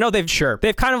 Because I know they've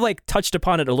kind of like touched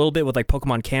upon it a little bit with like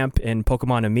Pokemon Camp and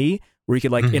Pokemon and Me, where you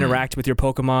could like interact with your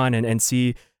Pokemon and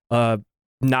see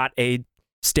not a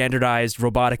standardized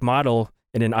robotic model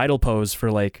in an idle pose for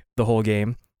like the whole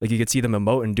game. Like you could see them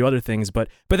emote and do other things, but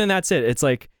then that's it. It's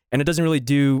like, and it doesn't really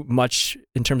do much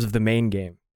in terms of the main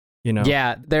game,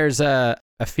 Yeah, there's a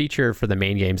feature for the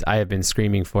main games I have been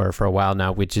screaming for a while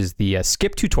now, which is the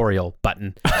skip tutorial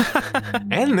button.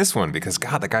 And this one, because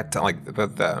God, the guy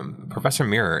the Professor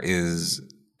Mirror is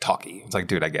talky. It's like,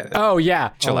 dude, I get it. Oh yeah,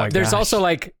 chill out. There's also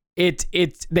like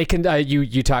they can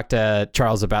you talked to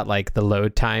Charles about like the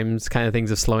load times kind of things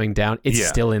of slowing down. It's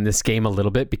still in this game a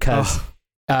little bit because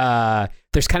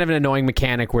there's kind of an annoying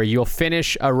mechanic where you'll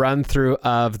finish a run through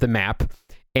of the map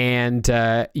and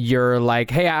you're like,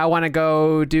 hey, I want to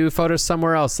go do photos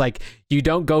somewhere else. Like you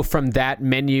don't go from that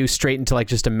menu straight into like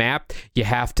just a map. You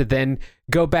have to then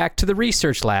go back to the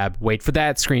research lab, wait for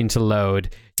that screen to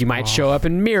load. You might show up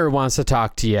and Mirror wants to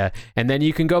talk to you, and then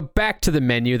you can go back to the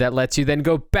menu that lets you then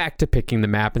go back to picking the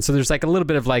map. And so there's like a little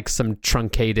bit of like some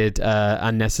truncated,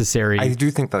 unnecessary. I do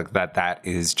think that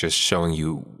is just showing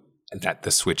you that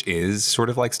the Switch is sort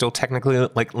of like still technically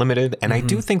like limited. And I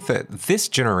do think that this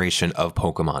generation of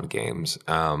Pokemon games,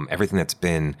 everything that's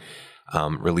been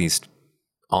released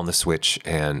on the Switch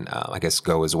and I guess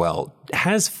Go as well,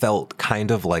 has felt kind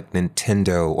of like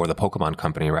Nintendo, or the Pokemon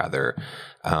Company rather,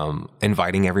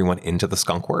 inviting everyone into the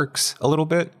skunkworks a little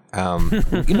bit.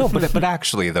 But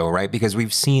actually though, right? Because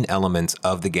we've seen elements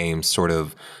of the game sort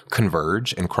of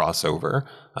converge and cross over.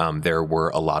 There were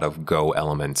a lot of Go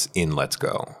elements in Let's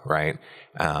Go, right?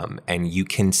 And you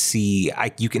can see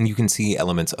you can see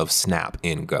elements of Snap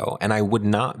in Go. And I would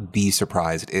not be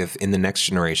surprised if in the next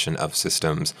generation of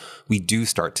systems we do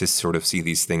start to sort of see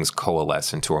these things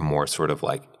coalesce into a more sort of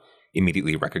like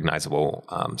immediately recognizable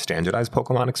standardized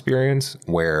Pokemon experience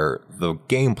where the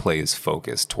gameplay is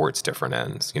focused towards different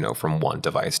ends, from one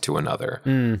device to another.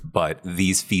 But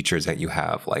these features that you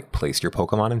have, like place your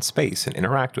Pokemon in space and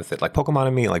interact with it, like Pokemon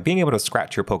and Me, like being able to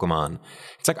scratch your Pokemon,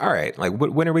 it's like, all right, like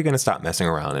when are we going to stop messing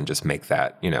around and just make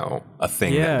that, a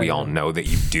thing that we all know that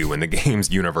you do in the games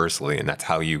universally, and that's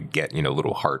how you get,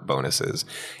 little heart bonuses.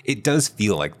 It does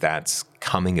feel like that's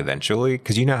coming eventually,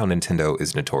 because you know how Nintendo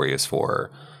is notorious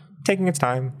for taking its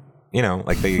time,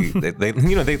 like they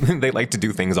like to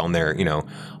do things on their,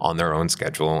 on their own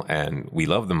schedule, and we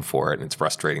love them for it. And it's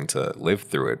frustrating to live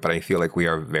through it, but I feel like we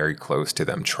are very close to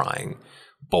them trying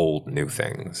bold new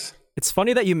things. It's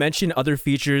funny that you mentioned other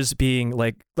features being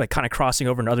like kind of crossing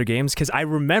over in other games, because I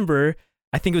remember,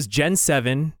 I think it was Gen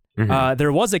 7.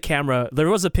 There was a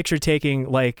picture taking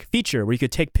like feature where you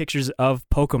could take pictures of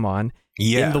Pokemon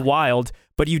in the wild,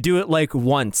 but you do it like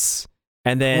once.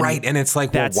 And then right, and it's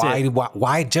like, well,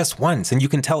 why just once? And you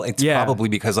can tell it's probably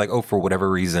because like, for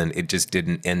whatever reason, it just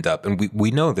didn't end up. And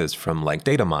we know this from like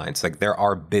data mines. Like there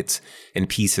are bits and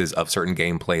pieces of certain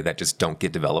gameplay that just don't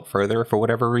get developed further for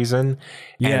whatever reason.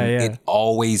 It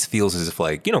always feels as if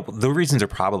like, the reasons are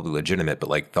probably legitimate, but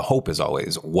like the hope is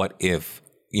always, what if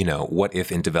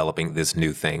in developing this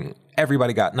new thing,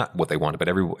 everybody got not what they wanted, but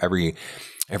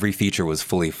every feature was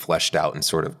fully fleshed out and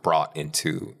sort of brought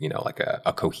into, like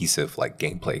a cohesive like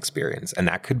gameplay experience. And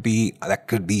that could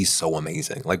be so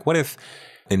amazing. Like what if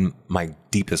in my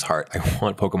deepest heart, I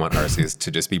want Pokemon Arceus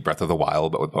to just be Breath of the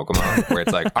Wild, but with Pokemon, where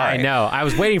it's like, all right. I know. I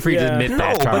was waiting for you to admit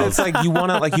that, Charles. But it's like you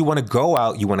want to go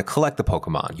out, you want to collect the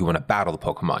Pokemon, you want to battle the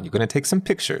Pokemon, you're going to take some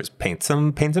pictures, paint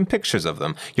some pictures of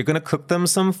them. You're going to cook them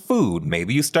some food.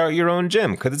 Maybe you start your own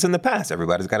gym because it's in the past.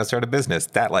 Everybody's got to start a business.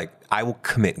 That I will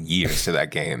commit years to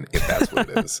that game if that's what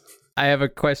it is. I have a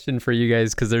question for you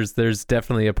guys because there's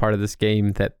definitely a part of this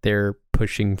game that they're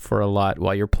pushing for a lot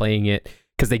while you're playing it,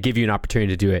 because they give you an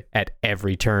opportunity to do it at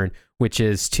every turn, which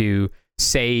is to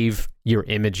save your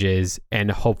images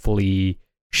and hopefully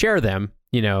share them,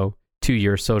 to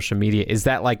your social media. Is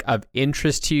that of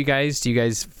interest to you guys? Do you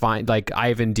guys find,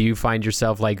 Ivan, do you find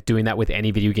yourself doing that with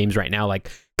any video games right now?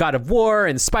 Like God of War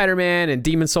and Spider-Man and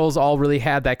Demon Souls all really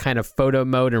had that kind of photo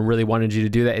mode and really wanted you to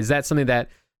do that. Is that something that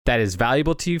is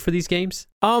valuable to you for these games?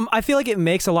 I feel like it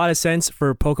makes a lot of sense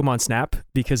for Pokemon Snap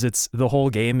because the whole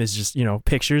game is just,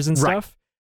 pictures and stuff. Right.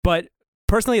 But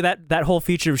personally, that whole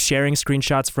feature of sharing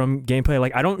screenshots from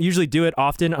gameplay, I don't usually do it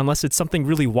often unless it's something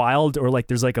really wild or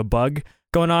there's a bug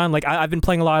going on. I've been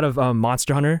playing a lot of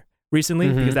Monster Hunter recently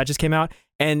because that just came out,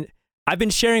 and I've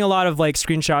been sharing a lot of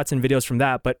screenshots and videos from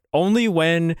that, but only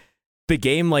when the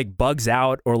game bugs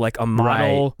out or a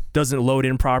model doesn't load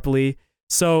in properly.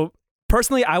 So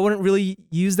personally, I wouldn't really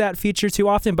use that feature too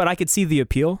often, but I could see the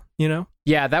appeal,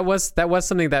 Yeah, that was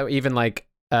something that even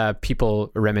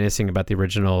people reminiscing about the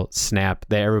original Snap,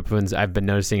 everyone's I've been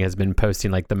noticing has been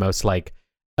posting the most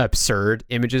absurd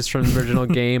images from the original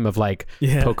game of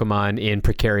Pokemon in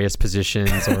precarious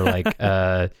positions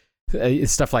or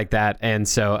stuff like that. And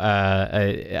so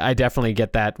I definitely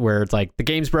get that, where it's the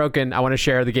game's broken, I want to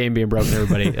share the game being broken to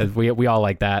everybody. we all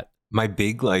like that. My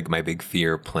big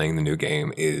fear playing the new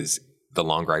game is the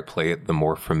longer I play it, the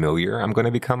more familiar I'm going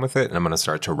to become with it, and I'm going to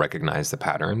start to recognize the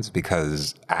patterns,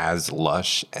 because as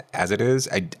lush as it is,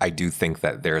 I do think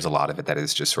that there's a lot of it that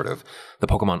is just sort of the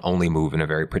Pokemon only move in a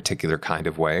very particular kind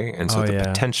of way, and so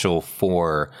potential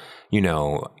for,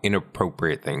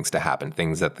 inappropriate things to happen,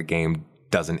 things that the game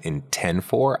doesn't intend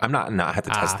for. I'm not have to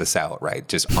test this out, right?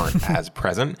 Just aren't as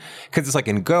present, because it's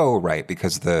in Go, right?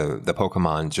 Because the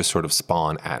Pokemon just sort of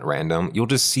spawn at random. You'll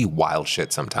just see wild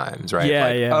shit sometimes, right?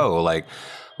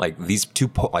 These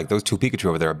those two Pikachu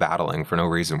over there are battling for no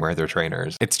reason. Where are their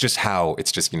trainers? It's just how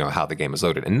the game is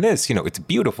loaded. And this, it's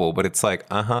beautiful, but it's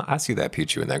I see that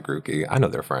Pichu and that Grookey. I know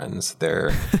they're friends.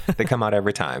 They come out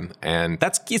every time, and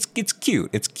it's cute.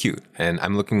 It's cute, and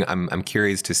I'm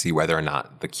curious to see whether or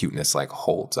not the cuteness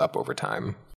holds up over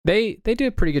time. They do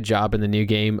a pretty good job in the new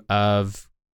game of,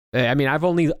 I've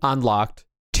only unlocked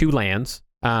 2 lands,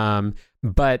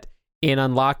 but in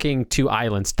unlocking 2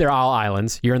 islands, they're all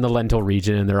islands. You're in the Lentil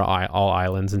region, and they're all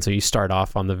islands. And so you start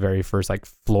off on the very first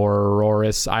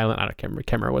Flororis Island. I can't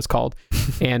remember what it's called.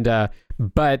 And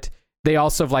but they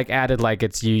also have added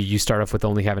it's you start off with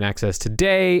only having access to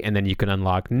day, and then you can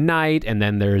unlock night, and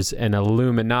then there's an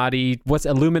Illuminati. What's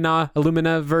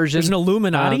Illumina version? There's an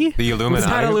Illuminati. The Illuminati.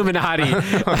 It's not Illuminati.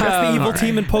 That's the evil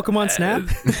team in Pokemon Snap.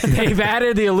 They've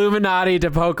added the Illuminati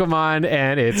to Pokemon,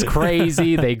 and it's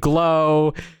crazy. They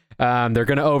glow. They're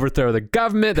going to overthrow the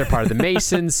government. They're part of the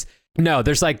Masons. No,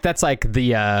 there's that's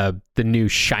the new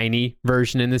shiny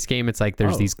version in this game. It's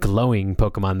there's these glowing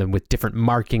Pokemon with different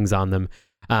markings on them.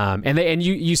 And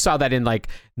you saw that in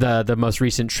the most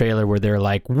recent trailer where they're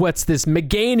what's this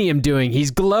Meganium doing? He's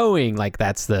glowing.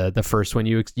 That's the first one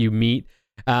you meet.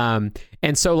 And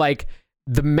so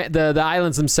the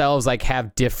islands themselves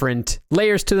have different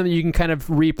layers to them that you can kind of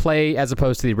replay, as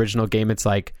opposed to the original game. It's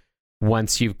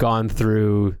once you've gone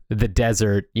through the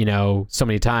desert, so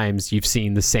many times, you've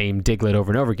seen the same Diglett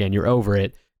over and over again, you're over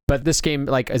it. But this game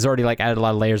has already added a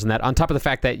lot of layers in that, on top of the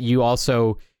fact that you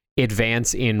also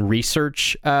advance in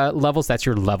research levels. That's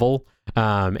your level,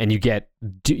 and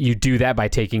you do that by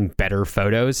taking better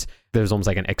photos. There's almost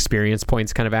an experience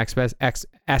points kind of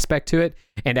aspect to it,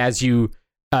 and as you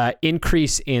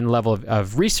increase in level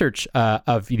of research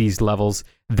of these levels,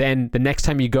 then the next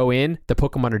time you go in, the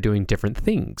Pokemon are doing different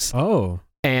things. Oh.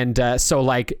 And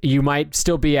so you might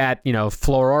still be at,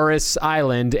 Flororis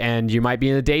Island, and you might be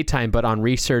in the daytime, but on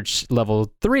research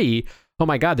level 3, oh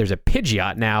my God, there's a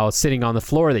Pidgeot now sitting on the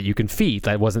floor that you can feed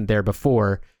that wasn't there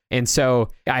before. And so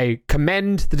I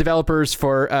commend the developers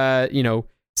for,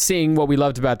 seeing what we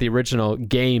loved about the original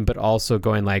game, but also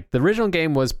going the original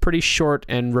game was pretty short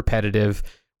and repetitive.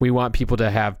 We want people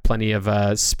to have plenty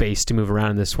of space to move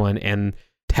around in this one, and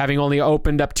having only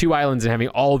opened up 2 islands and having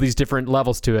all these different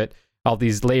levels to it, all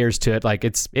these layers to it,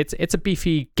 it's a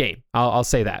beefy game. I'll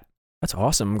say that. That's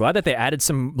awesome. I'm glad that they added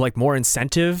some more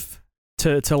incentive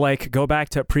to go back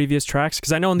to previous tracks,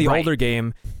 because I know in the older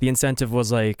game the incentive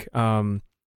was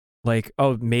like,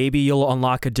 oh, maybe you'll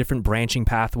unlock a different branching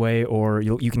pathway, or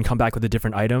you can come back with a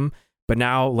different item. But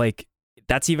now, like,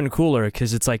 that's even cooler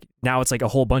because it's like now it's like a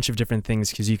whole bunch of different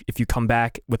things. Because if you come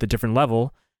back with a different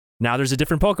level, now there's a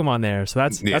different Pokemon there. So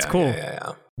that's cool.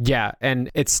 Yeah,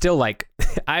 and it's still like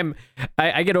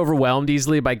I get overwhelmed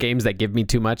easily by games that give me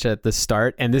too much at the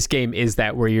start, and this game is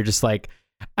that where you're just like,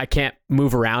 I can't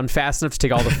move around fast enough to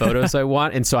take all the photos I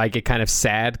want, and so I get kind of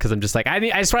sad because I'm just like, I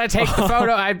just want to take the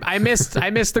photo. I missed the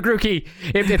Grookey.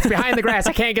 It's behind the grass.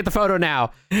 I can't get the photo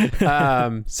now.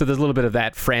 So there's a little bit of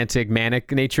that frantic,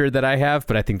 manic nature that I have,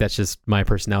 but I think that's just my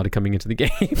personality coming into the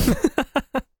game.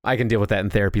 I can deal with that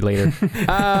in therapy later.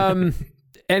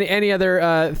 Any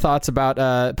other thoughts about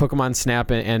Pokemon Snap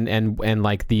and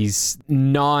like these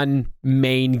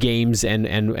non-main games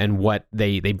and what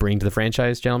they bring to the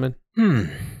franchise, gentlemen?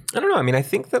 I don't know. I mean, I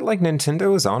think that like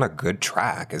Nintendo is on a good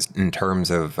track in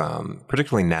terms of,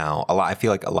 particularly now. I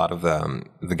feel like a lot of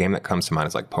the game that comes to mind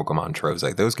is like Pokemon Troze.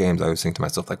 Like those games, I always think to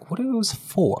myself, like, what are those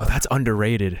for? Oh, that's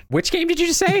underrated. Which game did you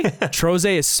just say?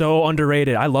 Troze is so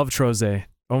underrated. I love Troze.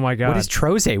 Oh my god. What is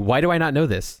Troze? Why do I not know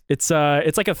this? It's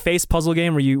like a face puzzle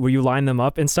game where you line them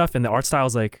up and stuff, and the art style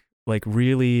is like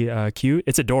really cute.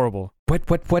 It's adorable. What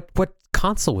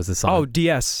console was this on? Oh,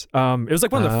 DS. It was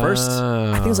like one of the first.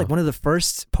 I think it was like one of the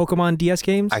first Pokemon DS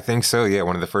games. I think so. Yeah,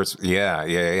 one of the first. Yeah.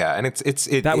 And it's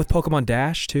with Pokemon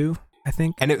Dash too, I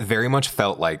think. And it very much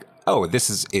felt like, oh,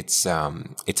 it's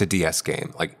a DS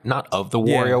game, like not of the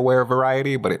WarioWare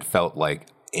variety, but it felt like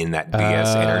in that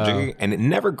DS energy, and it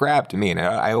never grabbed me. And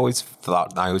I always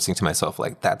think to myself,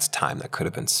 like, that's time that could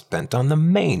have been spent on the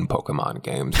main Pokemon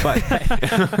games. But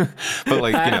but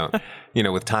like,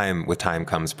 with time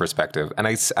comes perspective, and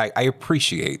I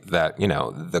appreciate that,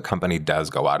 the company does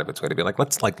go out of its way to be like,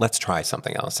 let's try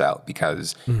something else out,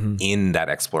 because in that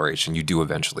exploration you do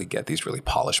eventually get these really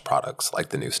polished products like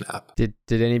the new Snap. Did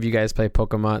any of you guys play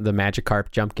Pokemon the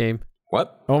Magikarp jump game?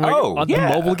 What? Oh my god! Yeah.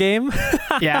 The mobile game?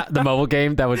 Yeah, the mobile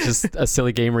game that was just a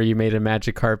silly game where you made a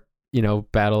Magikarp,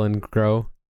 battle and grow.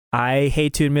 I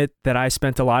hate to admit that I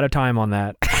spent a lot of time on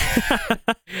that.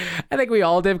 I think we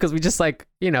all did, because we just like,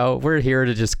 we're here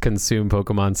to just consume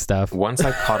Pokemon stuff. Once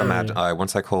I caught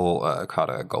caught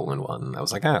a golden one, I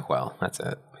was like, well, that's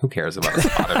it. Who cares about a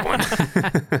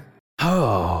spotted one?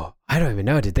 Oh, I don't even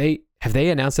know. Have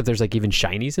they announced if there's like even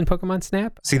shinies in Pokemon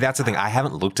Snap? See, that's the thing. I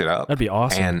haven't looked it up. That'd be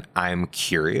awesome. And I'm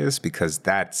curious, because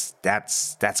that's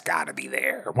got to be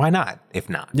there. Why not? If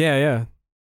not, yeah.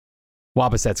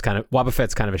 Wobbuffet's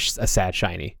kind of a sad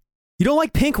shiny. You don't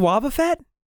like pink Wobbuffet?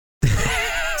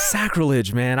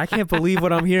 Sacrilege, man! I can't believe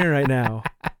what I'm hearing right now.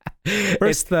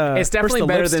 It's definitely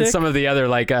better than some of the other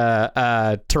like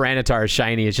Tyranitar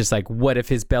shiny. It's just like, what if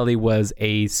his belly was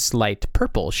a slight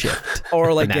purple shift?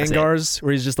 Or like Gengar's,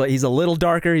 where he's just like, he's a little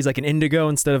darker. He's like an indigo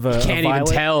instead of a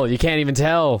You can't even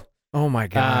tell. Oh my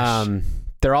gosh.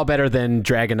 They're all better than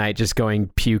Dragonite just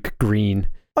going puke green.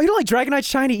 Oh, you don't like Dragonite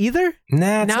shiny either?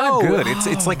 Nah, it's not good.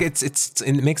 It's like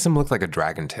it makes him look like a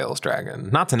Dragon Tails dragon.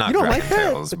 Not to knock Dragon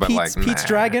Tails, but Pete's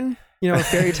dragon,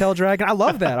 fairy tale dragon. I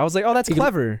love that. I was like, oh, that's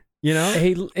clever.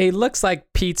 He looks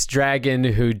like Pete's dragon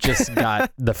who just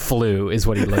got the flu, is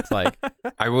what he looks like.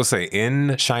 I will say,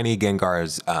 in Shiny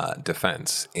Gengar's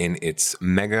defense, in its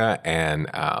Mega and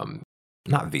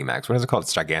not VMAX, what is it called?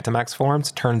 It's Gigantamax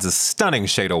forms, turns a stunning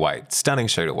shade of white,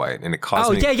 and it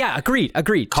caused me.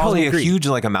 Agreed. Caused me a huge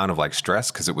amount of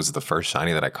stress, because it was the first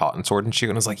shiny that I caught in Sword and Shield,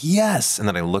 and I was like, yes. And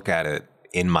then I look at it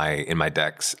in my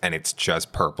decks, and it's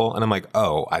just purple, and I'm like,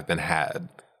 oh, I've been had.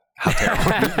 How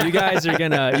terrible! you guys are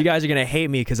gonna hate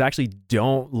me, because I actually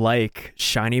don't like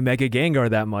Shiny Mega Gengar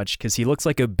that much, because he looks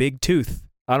like a big tooth.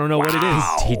 I don't know what it is.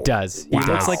 He does. He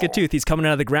looks like a tooth. He's coming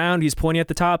out of the ground. He's pointing at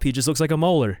the top. He just looks like a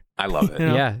molar. I love it.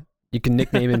 Yeah. You can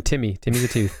nickname him Timmy the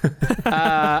Tooth.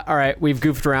 All right. We've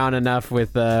goofed around enough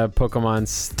with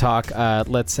Pokemon's talk.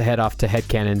 Let's head off to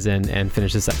headcanons and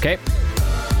finish this up. Okay.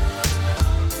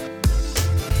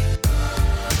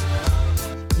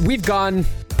 We've gone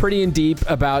pretty in deep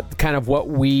about kind of what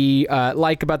we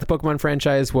like about the Pokemon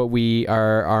franchise, what we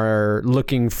are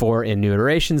looking for in new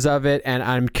iterations of it, and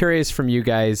I'm curious from you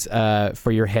guys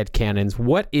for your headcanons,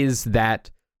 what is that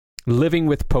living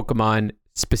with Pokemon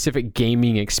specific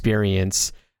gaming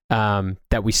experience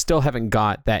that we still haven't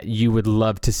got that you would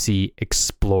love to see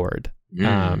explored?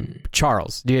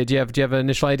 Charles, do you have an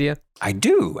initial idea? I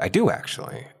do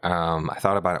actually. I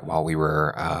thought about it while we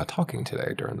were talking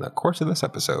today during the course of this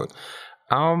episode.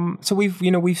 So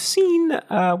we've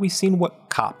seen what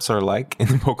cops are like in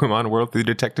the Pokemon world through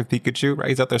Detective Pikachu, right?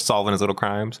 He's out there solving his little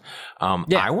crimes.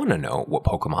 I want to know what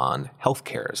Pokemon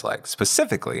healthcare is like.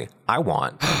 Specifically, I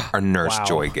want a Nurse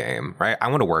Joy game, right? I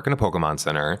want to work in a Pokemon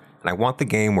Center, and I want the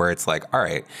game where it's like, all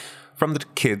right, from the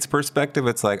kid's perspective,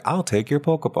 it's like, I'll take your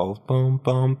Pokeballs, boom,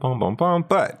 boom, boom, boom, boom.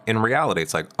 But in reality,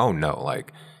 it's like, oh no,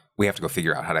 like, we have to go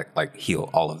figure out how to like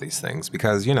heal all of these things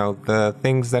because, the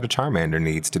things that a Charmander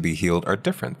needs to be healed are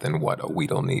different than what a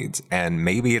Weedle needs. And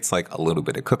maybe it's like a little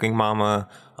bit of cooking mama,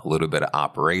 a little bit of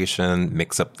operation,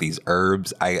 mix up these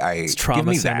herbs. It's trauma give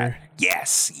me center. that.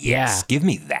 Yes. Give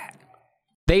me that.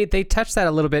 They touched that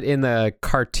a little bit in the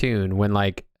cartoon when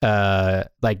like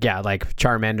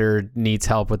Charmander needs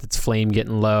help with its flame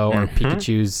getting low, or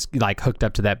Pikachu's like hooked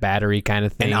up to that battery kind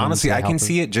of thing. And honestly, I can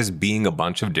see it just being a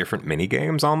bunch of different mini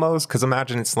games almost. Because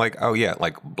imagine it's like, oh yeah,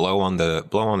 like blow on the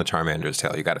Charmander's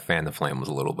tail. You got to fan the flames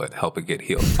a little bit, help it get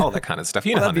healed, all that kind of stuff.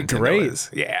 You know how that'd be Nintendo great. is.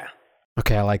 Yeah.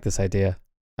 Okay, I like this idea.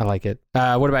 I like it.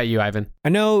 What about you, Ivan? I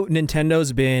know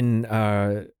Nintendo's been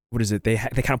what is it? They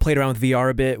kind of played around with VR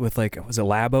a bit with like, was it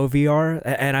Labo VR?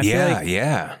 And I feel like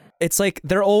it's like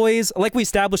they're always, like we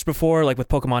established before, like with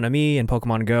Pokemon Ami and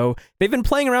Pokemon Go, they've been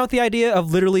playing around with the idea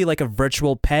of literally like a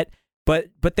virtual pet, but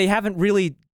they haven't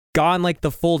really gone like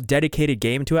the full dedicated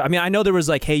game to it. I mean, I know there was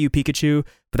like Hey You Pikachu,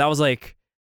 but that was like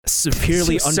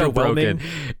severely underwhelming. So broken.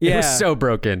 Yeah. It was so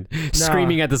broken.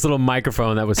 Screaming at this little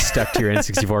microphone that was stuck to your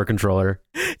N64 controller.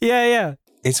 Yeah.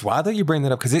 It's wild that you bring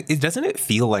that up because it doesn't it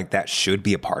feel like that should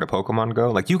be a part of Pokemon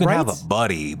Go? Like you can have a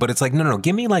buddy, but it's like, no,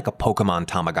 give me like a Pokemon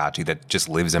Tamagotchi that just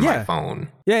lives in my phone.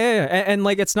 Yeah. And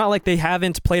like, it's not like they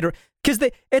haven't played because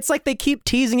it's like they keep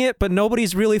teasing it, but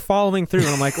nobody's really following through. And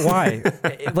I'm like, why?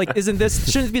 Like, shouldn't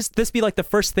this be like the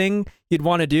first thing you'd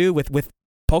want to do with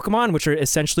Pokemon, which are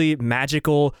essentially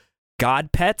magical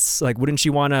god pets? Like, wouldn't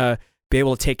you want to be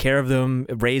able to take care of them,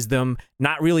 raise them,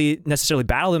 not really necessarily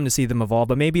battle them to see them evolve,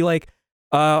 but maybe like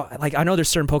I know there's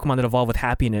certain Pokemon that evolve with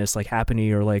happiness, like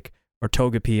Happiny or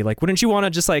Togepi. Like, wouldn't you want to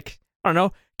just like, I don't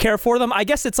know, care for them? I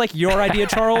guess it's like your idea,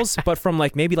 Charles, but from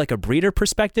like maybe like a breeder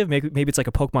perspective, maybe it's like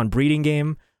a Pokemon breeding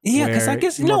game. Yeah, because I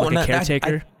guess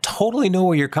caretaker. I totally know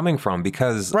where you're coming from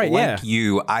because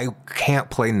you, I can't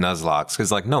play Nuzlocke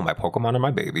because like, no, my Pokemon are my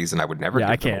babies and I would never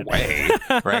give them away,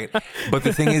 right? But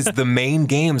the thing is, the main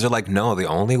games are like, no, the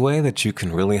only way that you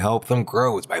can really help them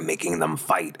grow is by making them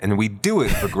fight, and we do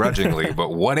it begrudgingly. But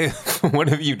what if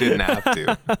you didn't have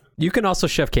to? You can also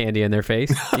shove candy in their face.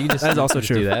 You just that's also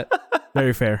true. Do that.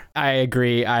 Very fair. I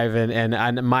agree, Ivan,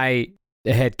 and my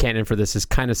headcanon for this is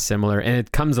kind of similar, and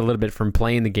it comes a little bit from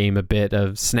playing the game a bit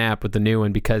of Snap with the new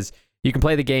one, because you can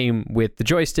play the game with the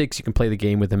joysticks, you can play the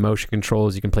game with the motion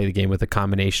controls, you can play the game with a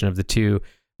combination of the two,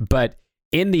 but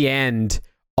in the end,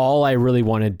 all I really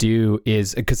want to do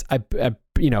is, because I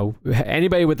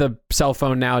anybody with a cell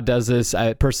phone now does this.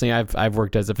 Personally, I've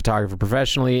worked as a photographer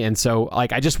professionally, and so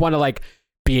like I just want to like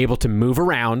be able to move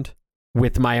around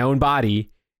with my own body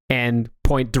and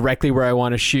point directly where I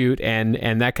want to shoot and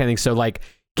that kind of thing. So like,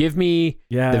 give me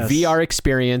the VR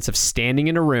experience of standing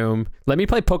in a room. Let me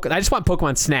play I just want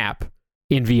Pokemon Snap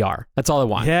in VR. That's all I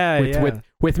want.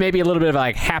 With maybe a little bit of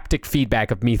like haptic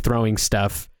feedback of me throwing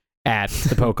stuff at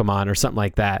the Pokemon or something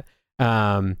like that.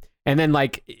 And then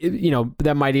like,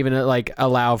 that might even like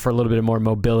allow for a little bit more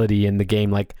mobility in the game.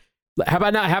 Like, how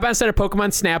about instead of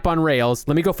Pokemon Snap on rails,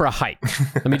 let me go for a hike.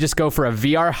 Let me just go for a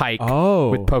VR hike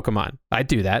with Pokemon. I'd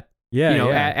do that.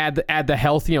 Add the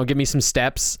health, give me some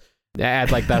steps,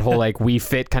 add like that whole like Wii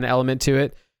Fit kind of element to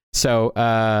it. So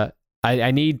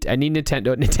I need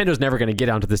Nintendo. Nintendo's never going to get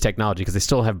onto this technology because they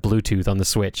still have Bluetooth on the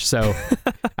Switch. So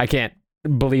I can't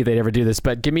believe they'd ever do this,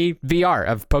 but give me VR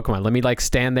of Pokemon. Let me like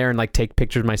stand there and like take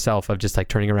pictures myself of just like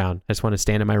turning around. I just want to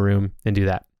stand in my room and do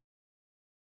that.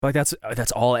 Like that's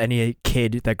all any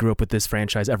kid that grew up with this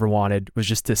franchise ever wanted, was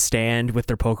just to stand with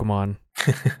their Pokemon.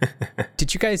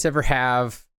 Did you guys ever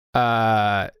have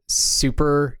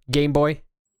Super Game Boy?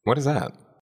 What is that?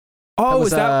 Oh,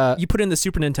 is that you put in the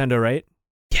Super Nintendo, right?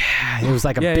 Yeah, it was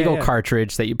like a big old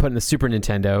cartridge that you put in the Super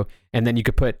Nintendo, and then you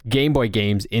could put Game Boy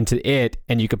games into it,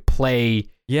 and you could play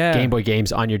Game Boy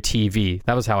games on your TV.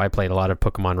 That was how I played a lot of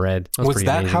Pokemon Red. Was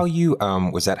that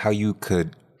how you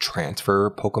could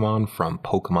transfer Pokemon from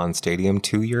Pokemon Stadium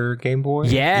to your Game Boy?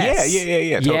 Yes.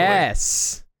 Yeah. Totally.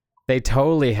 Yes. They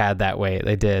totally had that way.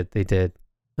 They did.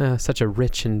 Such a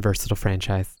rich and versatile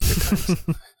franchise.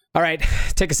 All right,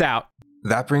 take us out.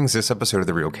 That brings this episode of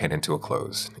The Real Canon to a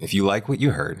close. If you like what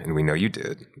you heard, and we know you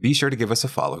did, be sure to give us a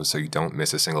follow so you don't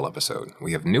miss a single episode.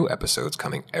 We have new episodes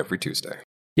coming every Tuesday.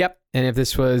 Yep. And if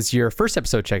this was your first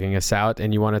episode checking us out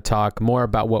and you want to talk more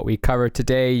about what we covered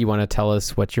today, you want to tell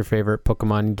us what your favorite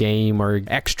Pokemon game or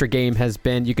extra game has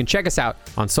been, you can check us out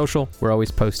on social. We're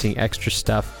always posting extra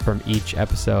stuff from each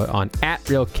episode on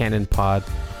 @RealCanonPod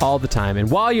all the time. And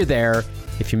while you're there,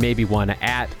 if you maybe want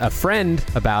to a friend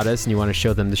about us and you want to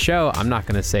show them the show, I'm not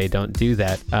going to say don't do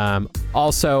that.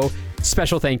 Also,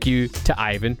 special thank you to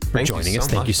Ivan for joining us.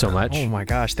 Thank you so much. Oh my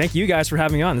gosh. Thank you guys for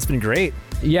having me on. It's been great.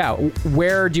 Yeah.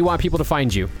 Where do you want people to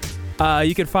find you?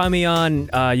 You can find me on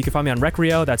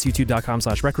Recreyo. That's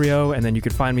youtube.com/Recreyo. And then you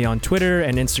can find me on Twitter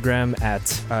and Instagram at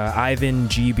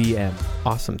IvanGBM.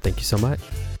 Awesome. Thank you so much.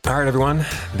 All right, everyone.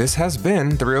 This has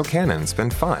been The Real Canon. It's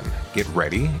been fun. Get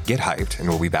ready, get hyped, and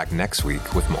we'll be back next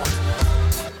week with more.